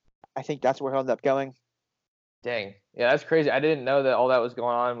I think that's where he'll end up going. Dang, yeah, that's crazy. I didn't know that all that was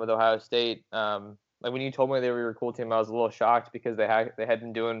going on with Ohio State. When you told me they were your cool team, I was a little shocked, because they had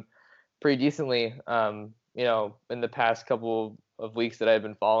been doing pretty decently. In the past couple of weeks that I've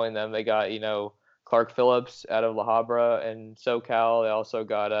been following them, they got Clark Phillips out of La Habra and SoCal. They also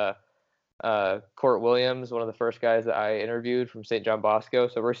got Court Williams, one of the first guys that I interviewed from St. John Bosco.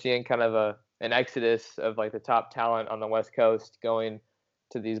 So we're seeing kind of an exodus of the top talent on the West Coast going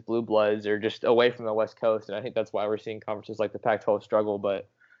to these blue bloods, or just away from the West Coast. And I think that's why we're seeing conferences like the Pac-12 struggle. But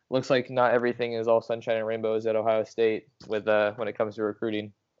looks like not everything is all sunshine and rainbows at Ohio State with when it comes to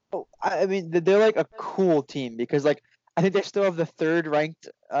recruiting. Oh, I mean, they're a cool team, because I think they still have the 3rd ranked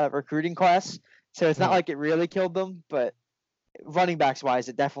recruiting class. So it's not like it really killed them, but running backs wise,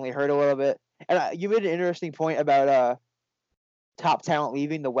 it definitely hurt a little bit. And you made an interesting point about top talent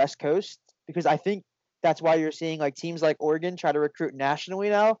leaving the West Coast, because I think that's why you're seeing teams like Oregon try to recruit nationally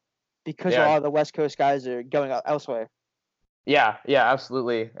now, because a lot of the West Coast guys are going elsewhere. Yeah,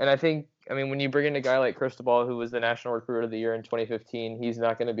 absolutely. And I think, when you bring in a guy like Cristobal, who was the National Recruiter of the Year in 2015, he's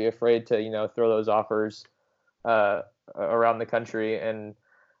not going to be afraid to, throw those offers around the country. And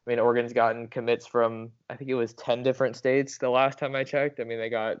Oregon's gotten commits from, I think it was 10 different states the last time I checked. They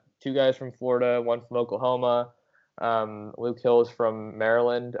got 2 guys from Florida, 1 from Oklahoma, Luke Hill's from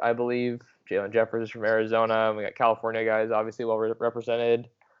Maryland, I believe. Jalen Jeffers is from Arizona. We got California guys, obviously well represented.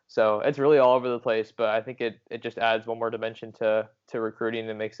 So it's really all over the place, but I think it just adds one more dimension to recruiting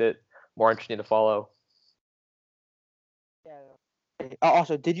and makes it more interesting to follow. Yeah.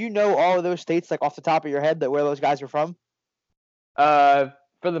 Also, did you know all of those states off the top of your head, that where those guys were from?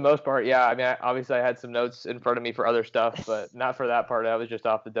 For the most part, yeah. I mean, obviously I had some notes in front of me for other stuff, but not for that part. I was just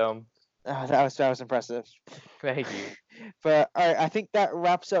off the dome. That was impressive. Thank you. But all right, I think that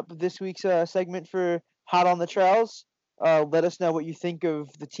wraps up this week's segment for Hot on the Trails. Let us know what you think of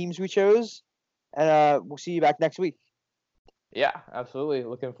the teams we chose, and we'll see you back next week. Yeah, absolutely.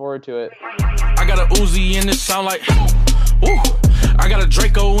 Looking forward to it. I got a Uzi and it sound like, ooh. I got a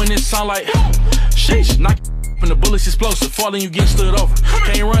Draco and it sound like, sheesh. Knock and the bullets explosive, falling you get stood over.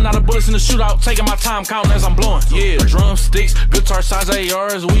 Can't run out of bullets in the shootout, taking my time counting as I'm blowing. Yeah, drumsticks, guitar size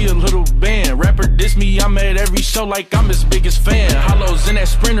ARs, we a little band. Rapper diss me, I'm at every show like I'm his biggest fan. Hollows in that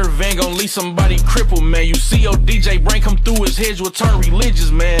Sprinter van, gon' leave somebody crippled, man. You see your DJ brain come through his head, will turn religious,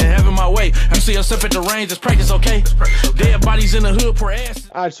 man. Having my way, you see yourself at the range, it's practice, okay? Dead bodies in the hood, pour ass.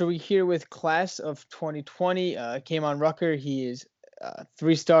 All right, so we're here with class of 2020. Came on Rucker. He is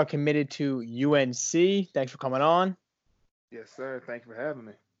 3-star committed to UNC. Thanks for coming on. Yes, sir. Thank you for having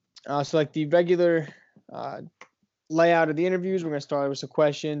me. So like the regular layout of the interviews, we're going to start with some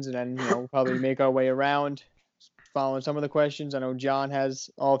questions, and then we'll probably make our way around following some of the questions. I know John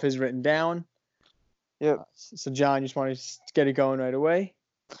has all of his written down. Yep. So John, you just want to get it going right away?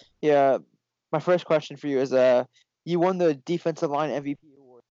 Yeah. My first question for you is, you won the defensive line MVP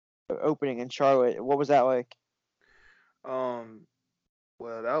award opening in Charlotte. What was that like?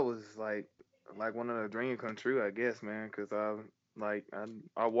 Well, that was like one of the dream come true, I guess, man. Cause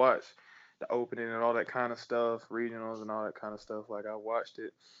I watched the opening and all that kind of stuff, regionals and all that kind of stuff. Like I watched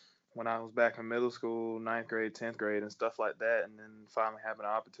it when I was back in middle school, 9th grade, 10th grade, and stuff like that. And then finally having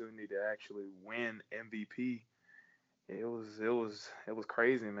an opportunity to actually win MVP, it was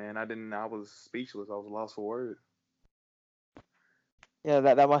crazy, man. I was speechless. I was lost for words. Yeah,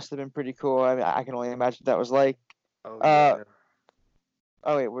 that must have been pretty cool. I mean, I can only imagine what that was like. Oh, yeah.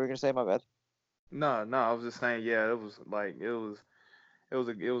 Oh wait, what were you gonna say? My bad. No, I was just saying, yeah, it was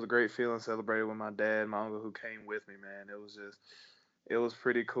a great feeling celebrating with my dad, my uncle who came with me, man. It was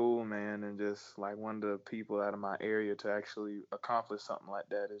pretty cool, man, and just like one of the people out of my area to actually accomplish something like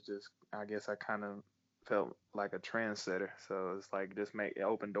that is just, I guess I kind of felt like a trendsetter. So it's like just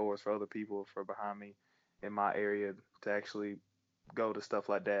open doors for other people for behind me in my area to actually go to stuff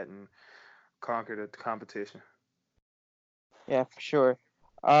like that and conquer the competition. Yeah, for sure.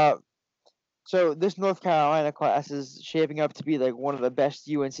 So this North Carolina class is shaping up to be like one of the best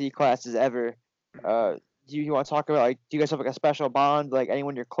UNC classes ever. Do you want to talk about, like, do you guys have like a special bond, like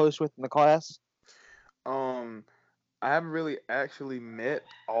anyone you're close with in the class? I haven't really actually met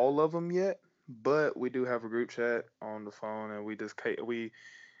all of them yet, but we do have a group chat on the phone, and we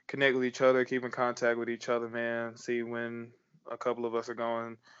connect with each other, keep in contact with each other, man. See when a couple of us are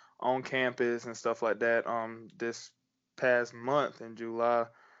going on campus and stuff like that. This past month in July,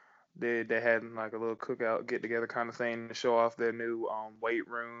 they had like a little cookout, get together kind of thing to show off their new weight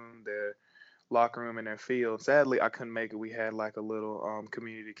room, their locker room, and their field. Sadly, I couldn't make it. We had like a little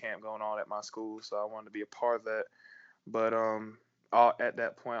community camp going on at my school, so I wanted to be a part of that. But at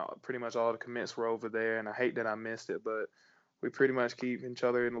that point, pretty much all the commits were over there, and I hate that I missed it, but we pretty much keep each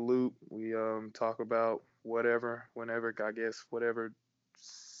other in the loop. We talk about whatever, whenever, I guess, whatever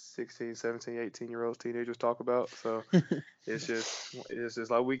 16, 17, 18-year-olds, teenagers talk about. So it's just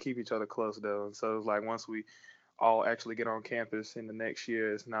like we keep each other close, though. And so it's like once we all actually get on campus in the next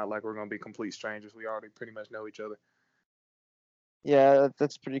year, it's not like we're going to be complete strangers. We already pretty much know each other. Yeah,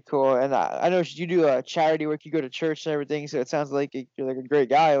 that's pretty cool. And I know you do charity work, you go to church and everything, so it sounds like you're like a great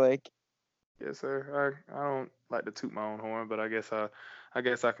guy. Like, yes, sir. I don't like to toot my own horn, but I guess I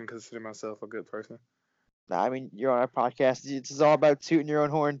can consider myself a good person. nah, I mean, you're on a podcast. It's all about tooting your own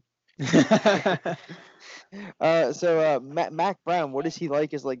horn. So Mack Brown, what is he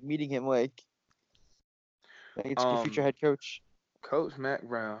like? Is like meeting him like it's your future head coach? Coach Mack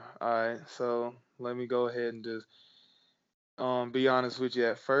Brown. All right, so let me go ahead and just be honest with you.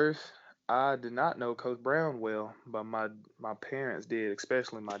 At first, I did not know Coach Brown well, but my parents did,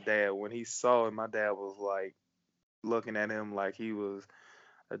 especially my dad. When he saw him, my dad was like looking at him like he was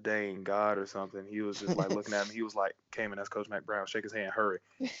a dang god or something. He was just like looking at him. He was like, "Came in, that's Coach Mack Brown. Shake his hand, hurry."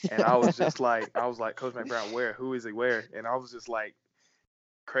 And I was like, "Coach Mack Brown, where? Who is he? Where?" And I was just like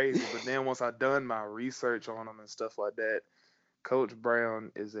crazy. But then once I done my research on him and stuff like that, Coach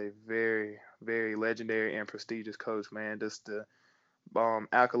Brown is a very, very legendary and prestigious coach, man. Just the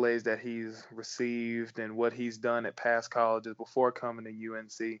accolades that he's received and what he's done at past colleges before coming to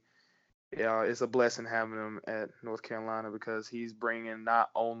UNC. Yeah, it's a blessing having him at North Carolina because he's bringing not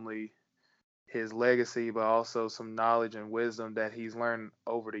only his legacy, but also some knowledge and wisdom that he's learned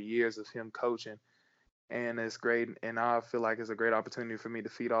over the years of him coaching. And it's great. And I feel like it's a great opportunity for me to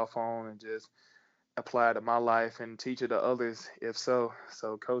feed off on and just apply to my life and teach it to others if so.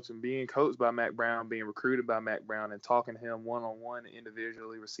 So being coached by Mac Brown, being recruited by Mac Brown, and talking to him one on one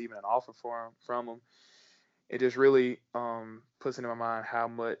individually, receiving an offer from him, it just really puts into my mind how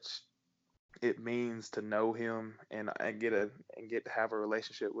much it means to know him and get to have a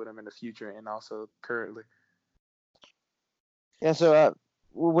relationship with him in the future and also currently. Yeah. So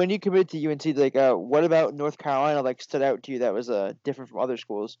when you committed to UNC, like what about North Carolina like stood out to you that was different from other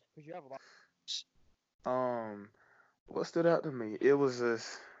schools? 'Cause you have a lot. What stood out to me? It was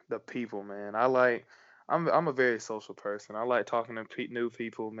just the people, man. I'm a very social person. I like talking to new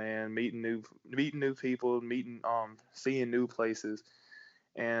people, man, meeting new people, seeing new places,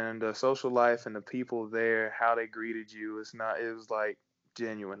 and the social life and the people there, how they greeted you. It was like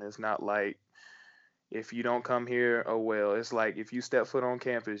genuine. It's not like if you don't come here, oh well. It's like if you step foot on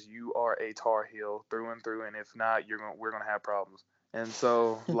campus, you are a Tar Heel through and through, and if not, we're gonna have problems. And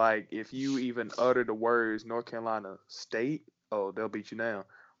so, like, if you even utter the words North Carolina State, oh, they'll beat you down.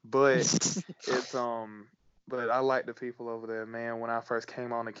 But it's but I like the people over there, man. When I first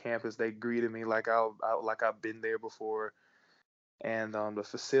came on the campus, they greeted me like I've been there before, and the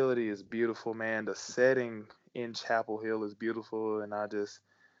facility is beautiful, man. The setting in Chapel Hill is beautiful, and I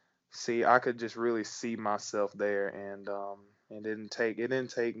could just really see myself there, and it didn't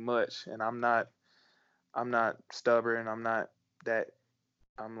take much, and I'm not stubborn. That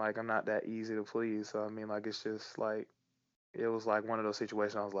I'm not that easy to please. So I mean, like it's just like it was like one of those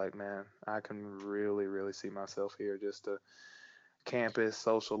situations. I was like, man, I can really, really see myself here. Just the campus,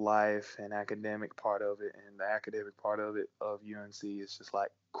 social life, and academic part of it, and the academic part of it of UNC is just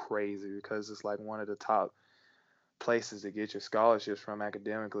like crazy because it's like one of the top places to get your scholarships from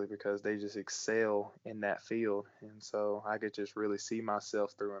academically because they just excel in that field. And so I could just really see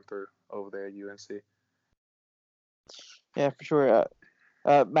myself through and through over there at UNC. Yeah, for sure.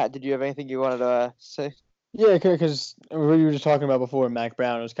 Matt, did you have anything you wanted to say? Yeah, because we were just talking about before Mac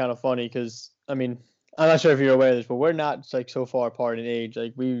Brown. It was kind of funny because I mean, I'm not sure if you're aware of this, but we're not like so far apart in age.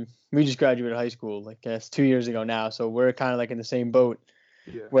 Like we just graduated high school, like that's 2 years ago now. So we're kind of like in the same boat.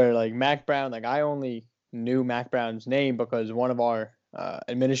 Yeah. Where like Mac Brown, like I only knew Mac Brown's name because one of our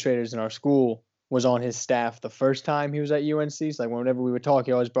administrators in our school was on his staff the first time he was at UNC. So like whenever we would talk,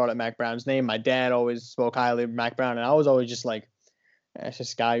 he always brought up Mac Brown's name. My dad always spoke highly of Mac Brown, and I was always just like, that's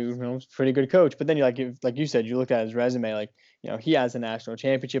just a guy who was a pretty good coach. But then you like you said, you looked at his resume, like he has a national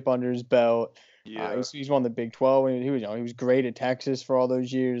championship under his belt. Yeah. He's won the Big 12. And he was great at Texas for all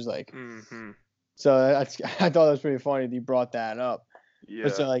those years. Like, Mm-hmm. so I thought that was pretty funny that you brought that up. Yeah.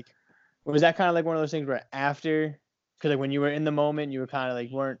 But so like, was that kind of like one of those things where after, because like when you were in the moment, you were kind of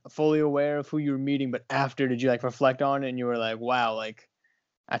like weren't fully aware of who you were meeting, but after did you like reflect on it and you were like, wow, like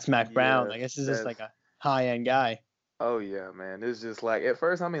that's Mac Brown. Like this is just like a high end guy. Oh yeah, man. It's just like at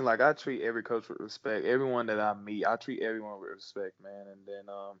first, I mean, like I treat every coach with respect. Everyone that I meet, I treat everyone with respect, man. And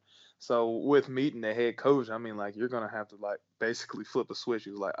then so with meeting the head coach, I mean, like you're gonna have to like basically flip a switch. He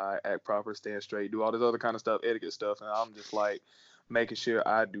was like, I act proper, stand straight, do all this other kind of stuff, etiquette stuff, and I'm just like making sure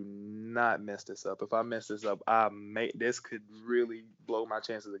I do not mess this up. If I mess this up, this could really blow my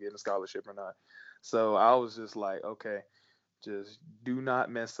chances of getting a scholarship or not. So I was just like, okay. Just do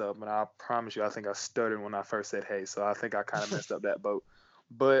not mess up. And I promise you, I think I stuttered when I first said hey. So I think I kind of messed up that boat.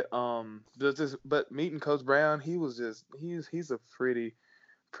 But but meeting Coach Brown, he's a pretty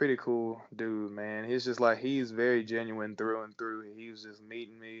cool dude, man. He's just like he's very genuine through and through. He was just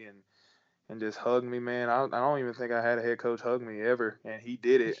meeting me and just hugged me, man. I don't even think I had a head coach hug me ever, and he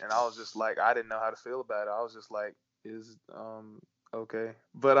did it, and I was just like I didn't know how to feel about it. I was just like, is okay.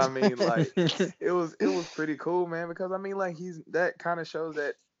 But I mean like it was pretty cool, man, because I mean like that kind of shows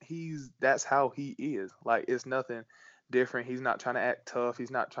that that's how he is. Like it's nothing different. He's not trying to act tough. He's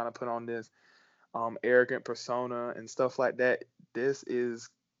not trying to put on this arrogant persona and stuff like that. This is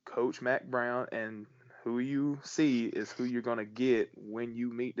Coach Mac Brown, and who you see is who you're gonna get when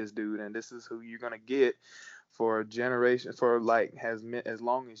you meet this dude, and this is who you're gonna get for a generation, for like as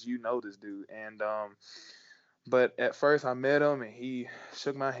long as you know this dude. And but at first I met him and he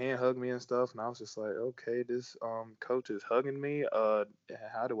shook my hand, hugged me and stuff, and I was just like, okay, this coach is hugging me.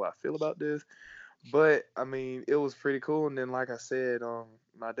 How do I feel about this? But I mean, it was pretty cool. And then like I said,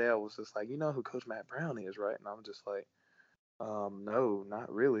 my dad was just like, you know who Coach Matt Brown is, right? And I'm just like, no,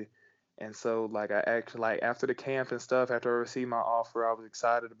 not really. And so like I actually like after the camp and stuff, after I received my offer, I was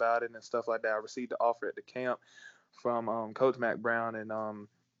excited about it and stuff like that. I received the offer at the camp from Coach Mac Brown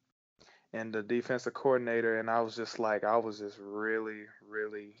and the defensive coordinator, and I was just really,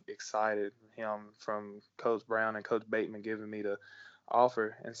 really excited. Him from Coach Brown and Coach Bateman giving me the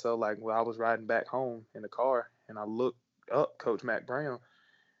offer, and so like I was riding back home in the car, and I looked up Coach Mac Brown,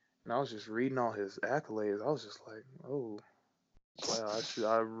 And I was just reading all his accolades. I was just like, oh, wow,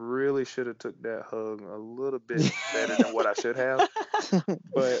 I really should have took that hug a little bit better than what I should have.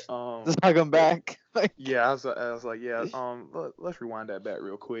 But Just hug him but back. Like, yeah, I was like, yeah, let's rewind that back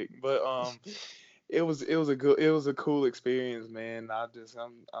real quick. But it was a cool experience, man.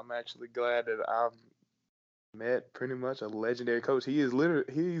 I'm actually glad that I've met pretty much a legendary coach.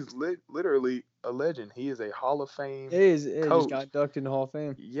 Literally a legend. He is a Hall of Fame It just got coach. inducted in the Hall of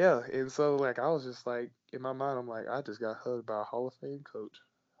Fame. Yeah, and so like I was just like in my mind, I'm like, I just got hugged by a Hall of Fame coach.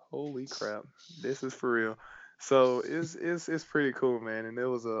 Holy crap, this is for real. So it's pretty cool, man, and it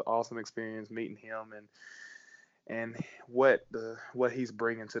was an awesome experience meeting him and what he's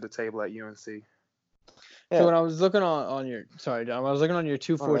bringing to the table at UNC. So yeah. when I was looking on your sorry, John, when I was looking on your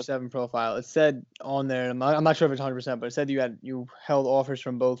 247 profile, it said on there, I'm not sure if it's 100%, but it said you held offers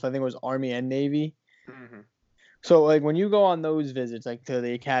from both. I think it was Army and Navy. Hmm. So like when you go on those visits, like to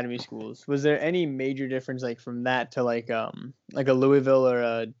the academy schools, was there any major difference like from that to like a Louisville or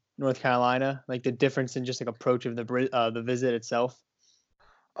a North Carolina, like the difference in just like approach of the visit itself?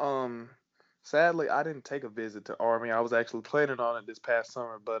 Um, Sadly, I didn't take a visit to Army. I was actually planning on it this past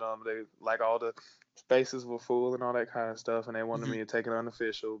summer, but they like all the spaces were full and all that kind of stuff, and they wanted Mhm. me to take it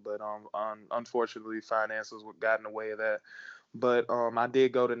unofficial. But unfortunately, finances got in the way of that. But I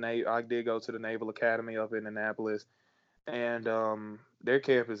did go to the Naval Academy up in Annapolis, and their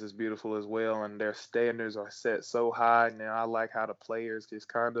campus is beautiful as well, and their standards are set so high. Now I like how the players just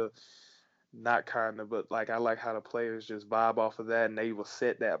kind of not kind of, but like I like how the players just vibe off of that, and they will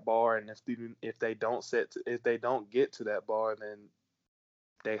set that bar. And if they don't get to that bar, then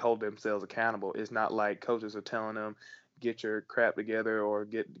they hold themselves accountable. It's not like coaches are telling them get your crap together or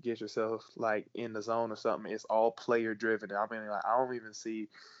get yourself like in the zone or something. It's all player driven. I mean, like I don't even see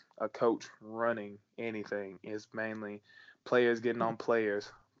a coach running anything. It's mainly players getting on players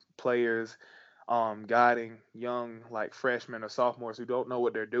guiding young like freshmen or sophomores who don't know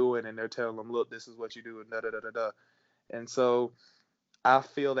what they're doing, and they're telling them, look, this is what you do, and da da da da da. And so I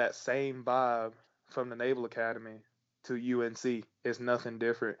feel that same vibe from the Naval Academy to UNC. It's nothing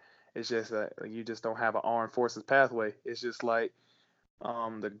different. It's just that you just don't have an armed forces pathway. It's just like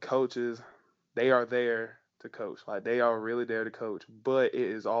the coaches, they are there to coach. Like they are really there to coach, but it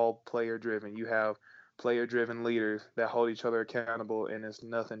is all player driven. You have player driven leaders that hold each other accountable, and it's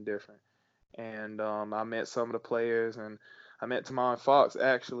nothing different. And I met some of the players, and I met Tamon Fox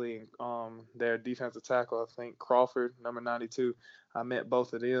actually, their defensive tackle, I think Crawford, number 92. I met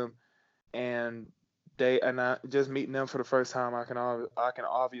both of them, and I just meeting them for the first time. I can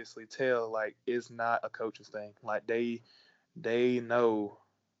obviously tell like it's not a coach's thing. Like they know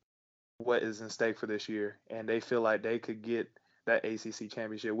what is in stake for this year, and they feel like they could get that ACC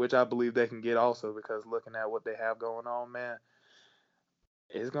championship, which I believe they can get also because looking at what they have going on, man,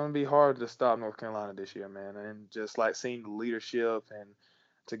 it's gonna be hard to stop North Carolina this year, man. And just like seeing the leadership and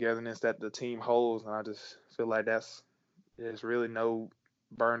togetherness that the team holds, and I just feel like there's really no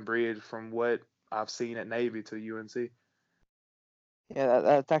burn bridge from what I've seen at Navy to UNC. Yeah,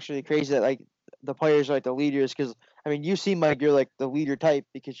 that's actually crazy that like the players are like the leaders because I mean you seem like you're like the leader type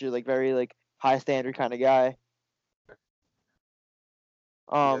because you're like very like high standard kind of guy.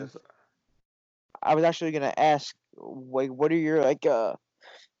 Um, Yes. I was actually gonna ask like what are your like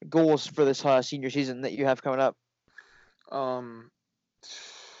goals for this senior season that you have coming up? Um,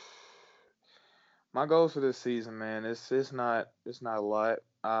 my goals for this season, man, it's not a lot.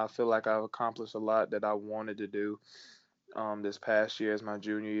 I feel like I've accomplished a lot that I wanted to do this past year as my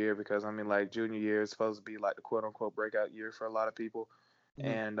junior year because I mean like junior year is supposed to be like the quote unquote breakout year for a lot of people. Mhm.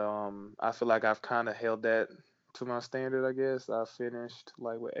 And I feel like I've kind of held that to my standard, I guess. I finished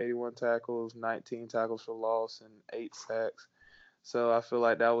like with 81 tackles, 19 tackles for loss, and 8 sacks. So I feel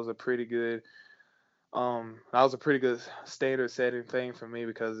like that was a pretty good standard setting thing for me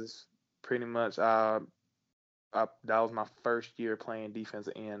because it's pretty much that was my first year playing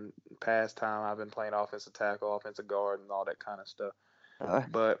defensive end. Past time I've been playing offensive tackle, offensive guard, and all that kind of stuff. Uh,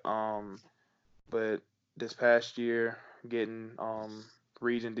 But but this past year, getting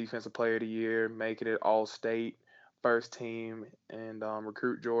region defensive player of the year, making it all state first team and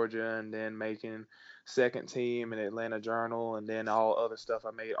recruit Georgia, and then making second team in Atlanta Journal, and then all other stuff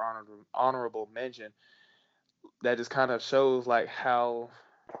I made honorable mention. That just kind of shows like how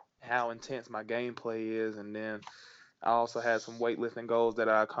intense my gameplay is, and then I also had some weightlifting goals that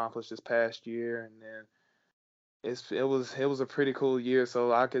I accomplished this past year, and then it was a pretty cool year.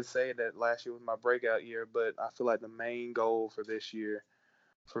 So I could say that last year was my breakout year, but I feel like the main goal for this year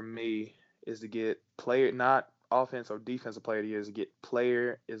for me is to get player, not offense or defensive player of the year, is to get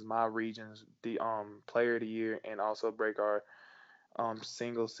player is my region's the player of the year, and also break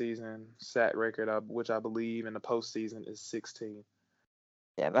single season sack record, which I believe in the postseason is 16.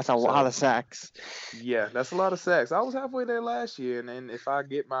 Yeah, that's a lot of sacks. Yeah, that's a lot of sacks. I was halfway there last year, and then if I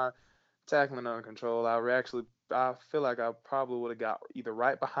get my tackling under control, I feel like I probably would have got either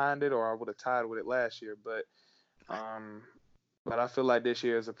right behind it or I would have tied with it last year. Um, but I feel like this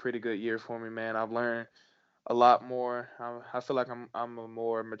year is a pretty good year for me, man. I've learned a lot more. I feel like I'm a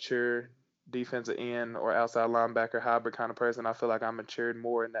more mature defensive end or outside linebacker hybrid kind of person. I feel like I matured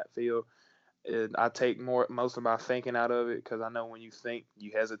more in that field. I take most of my thinking out of it because I know when you think,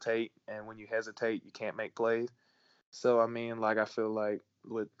 you hesitate, and when you hesitate, you can't make plays. So I mean, like I feel like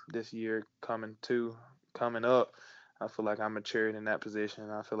with this year coming up, I feel like I'm matured in that position.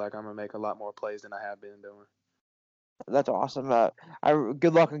 I feel like I'm gonna make a lot more plays than I have been doing. That's awesome.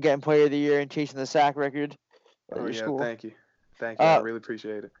 Good luck on getting Player of the Year and chasing the sack record at Oh your yeah, school. thank you. I really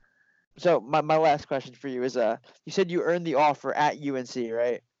appreciate it. So my last question for you is you said you earned the offer at UNC,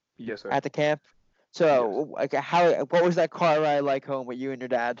 right? Yes, sir. At the camp. So like what was that car ride like home with you and your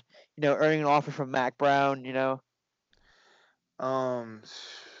dad? Earning an offer from Mack Brown. Well,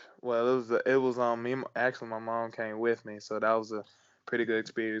 it was me. Actually, my mom came with me, so that was a pretty good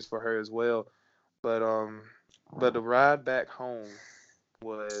experience for her as well. But the ride back home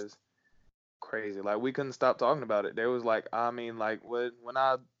was crazy. Like we couldn't stop talking about it. There was like, I mean, like when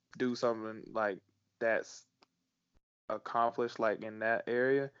I do something like that's accomplished, like in that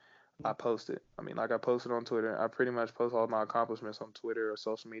area, I post it. I mean, like I posted on Twitter. I pretty much post all my accomplishments on Twitter or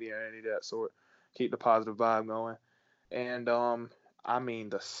social media or any of that sort. Keep the positive vibe going. And I mean,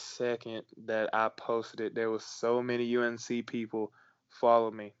 the second that I posted it, there was so many UNC people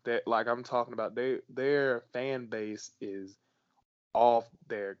follow me. That like I'm talking about, their fan base is off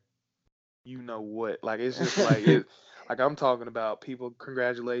their, you know what? Like it's just like it. Like I'm talking about people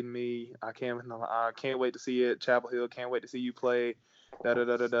congratulating me. I can't wait to see it. Chapel Hill, can't wait to see you play. Da da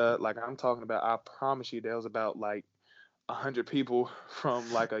da da da. Like I'm talking about. I promise you, there was about like 100 people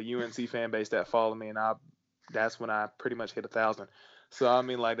from like a UNC fan base that follow me, and that's when I pretty much hit 1,000. So I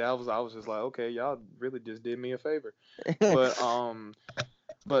mean, like I was just like, okay, y'all really just did me a favor.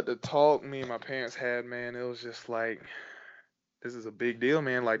 But the talk me and my parents had, man, it was just like, this is a big deal,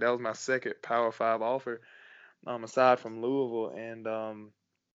 man. Like that was my second Power 5 offer, aside from Louisville, and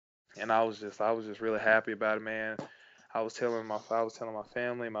I was just really happy about it, man. I was telling my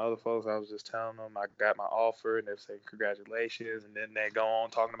family, my other folks, I was just telling them I got my offer, and they're saying congratulations, and then they go on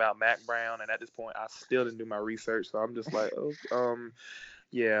talking about Mack Brown, and at this point, I still didn't do my research, so I'm just like, oh,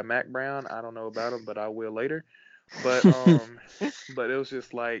 yeah, Mack Brown, I don't know about him, but I will later. But but it was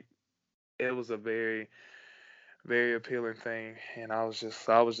just like, it was a very, very appealing thing, and I was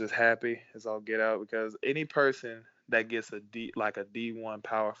just happy as I'll get out, because any person that gets a D1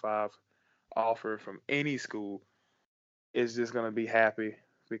 Power 5 offer from any school is just gonna be happy,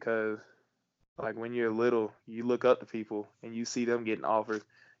 because like when you're little, you look up to people and you see them getting offers.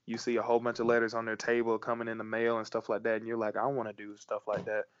 You see a whole bunch of letters on their table coming in the mail and stuff like that, and you're like, I want to do stuff like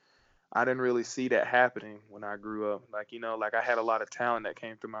that. I didn't really see that happening when I grew up. Like, like I had a lot of talent that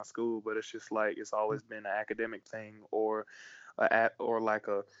came through my school, but it's just like it's always been an academic thing or like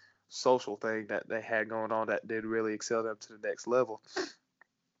a social thing that they had going on that did really excel them to the next level.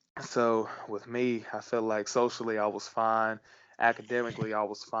 So with me, I felt like socially I was fine, academically I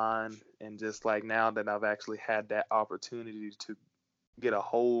was fine, and just like now that I've actually had that opportunity to get a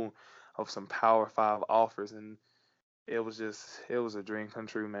hold of some Power 5 offers, and it was a dream come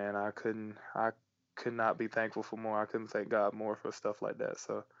true, man. I could not be thankful for more. I couldn't thank God more for stuff like that.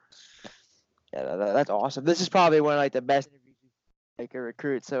 So yeah, that's awesome. This is probably one of like the best interviews you can make a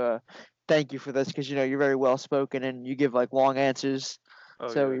recruit. So thank you for this, because you're very well spoken and you give like long answers.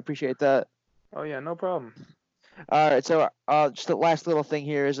 So we appreciate that. Oh yeah, no problem. All right, so just the last little thing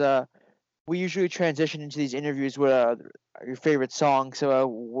here is we usually transition into these interviews with your favorite song. So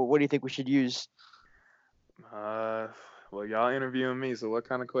what do you think we should use? Well, y'all interviewing me, so what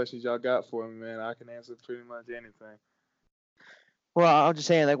kind of questions y'all got for me, man? I can answer pretty much anything. Well, I'm just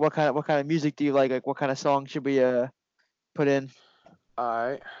saying, like, what kind of music do you like? Like, what kind of song should we put in?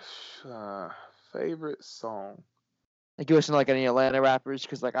 All right, favorite song. Like, you listen to like any Atlanta rappers?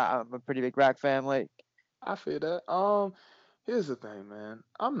 Because like I'm a pretty big rap fan. Like, I feel that. Here's the thing, man.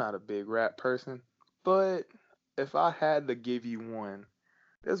 I'm not a big rap person, but if I had to give you one,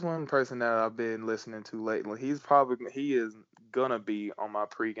 there's one person that I've been listening to lately. He is gonna be on my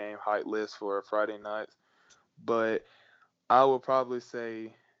pregame hype list for Friday nights. But I would probably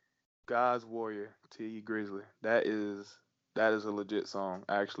say God's Warrior, T. Grizzly. That is a legit song.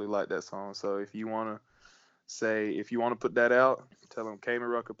 I actually like that song. So if you wanna put that out, tell him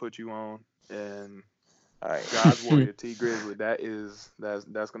Kmart Rucker put you on, and All right. God's Warrior, T Grizzly. That's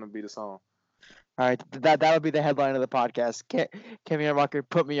gonna be the song. All right, that'll be the headline of the podcast. Kevin Rucker,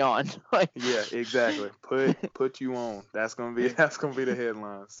 put me on. Yeah, exactly. Put you on. That's gonna be the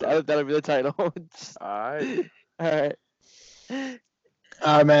headline. So. That'll be the title. All right. All right.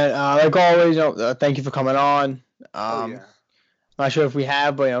 All right, man. Like always, thank you for coming on. Yeah. Not sure if we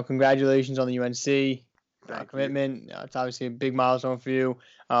have, but congratulations on the UNC Thank commitment. It's obviously a big milestone for you.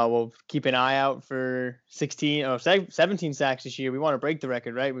 We'll keep an eye out for 17 sacks this year. We want to break the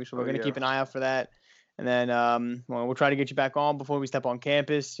record, right? So we're going to keep an eye out for that. And then we'll try to get you back on before we step on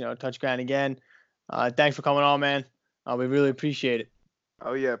campus, touch ground again. Thanks for coming on, man. We really appreciate it.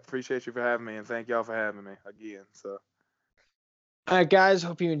 Oh, yeah. Appreciate you for having me, and thank y'all for having me again. So. All right, guys.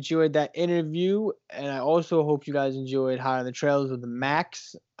 Hope you enjoyed that interview, and I also hope you guys enjoyed High on the Trails with the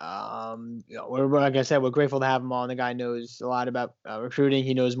Max. Like I said, we're grateful to have him on. The guy knows a lot about recruiting.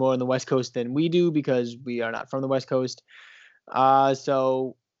 He knows more on the West Coast than we do because we are not from the West Coast.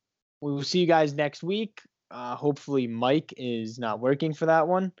 So we will see you guys next week. Hopefully Mike is not working for that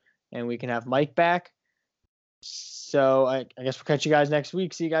one, and we can have Mike back. So I guess we'll catch you guys next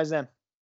week. See you guys then.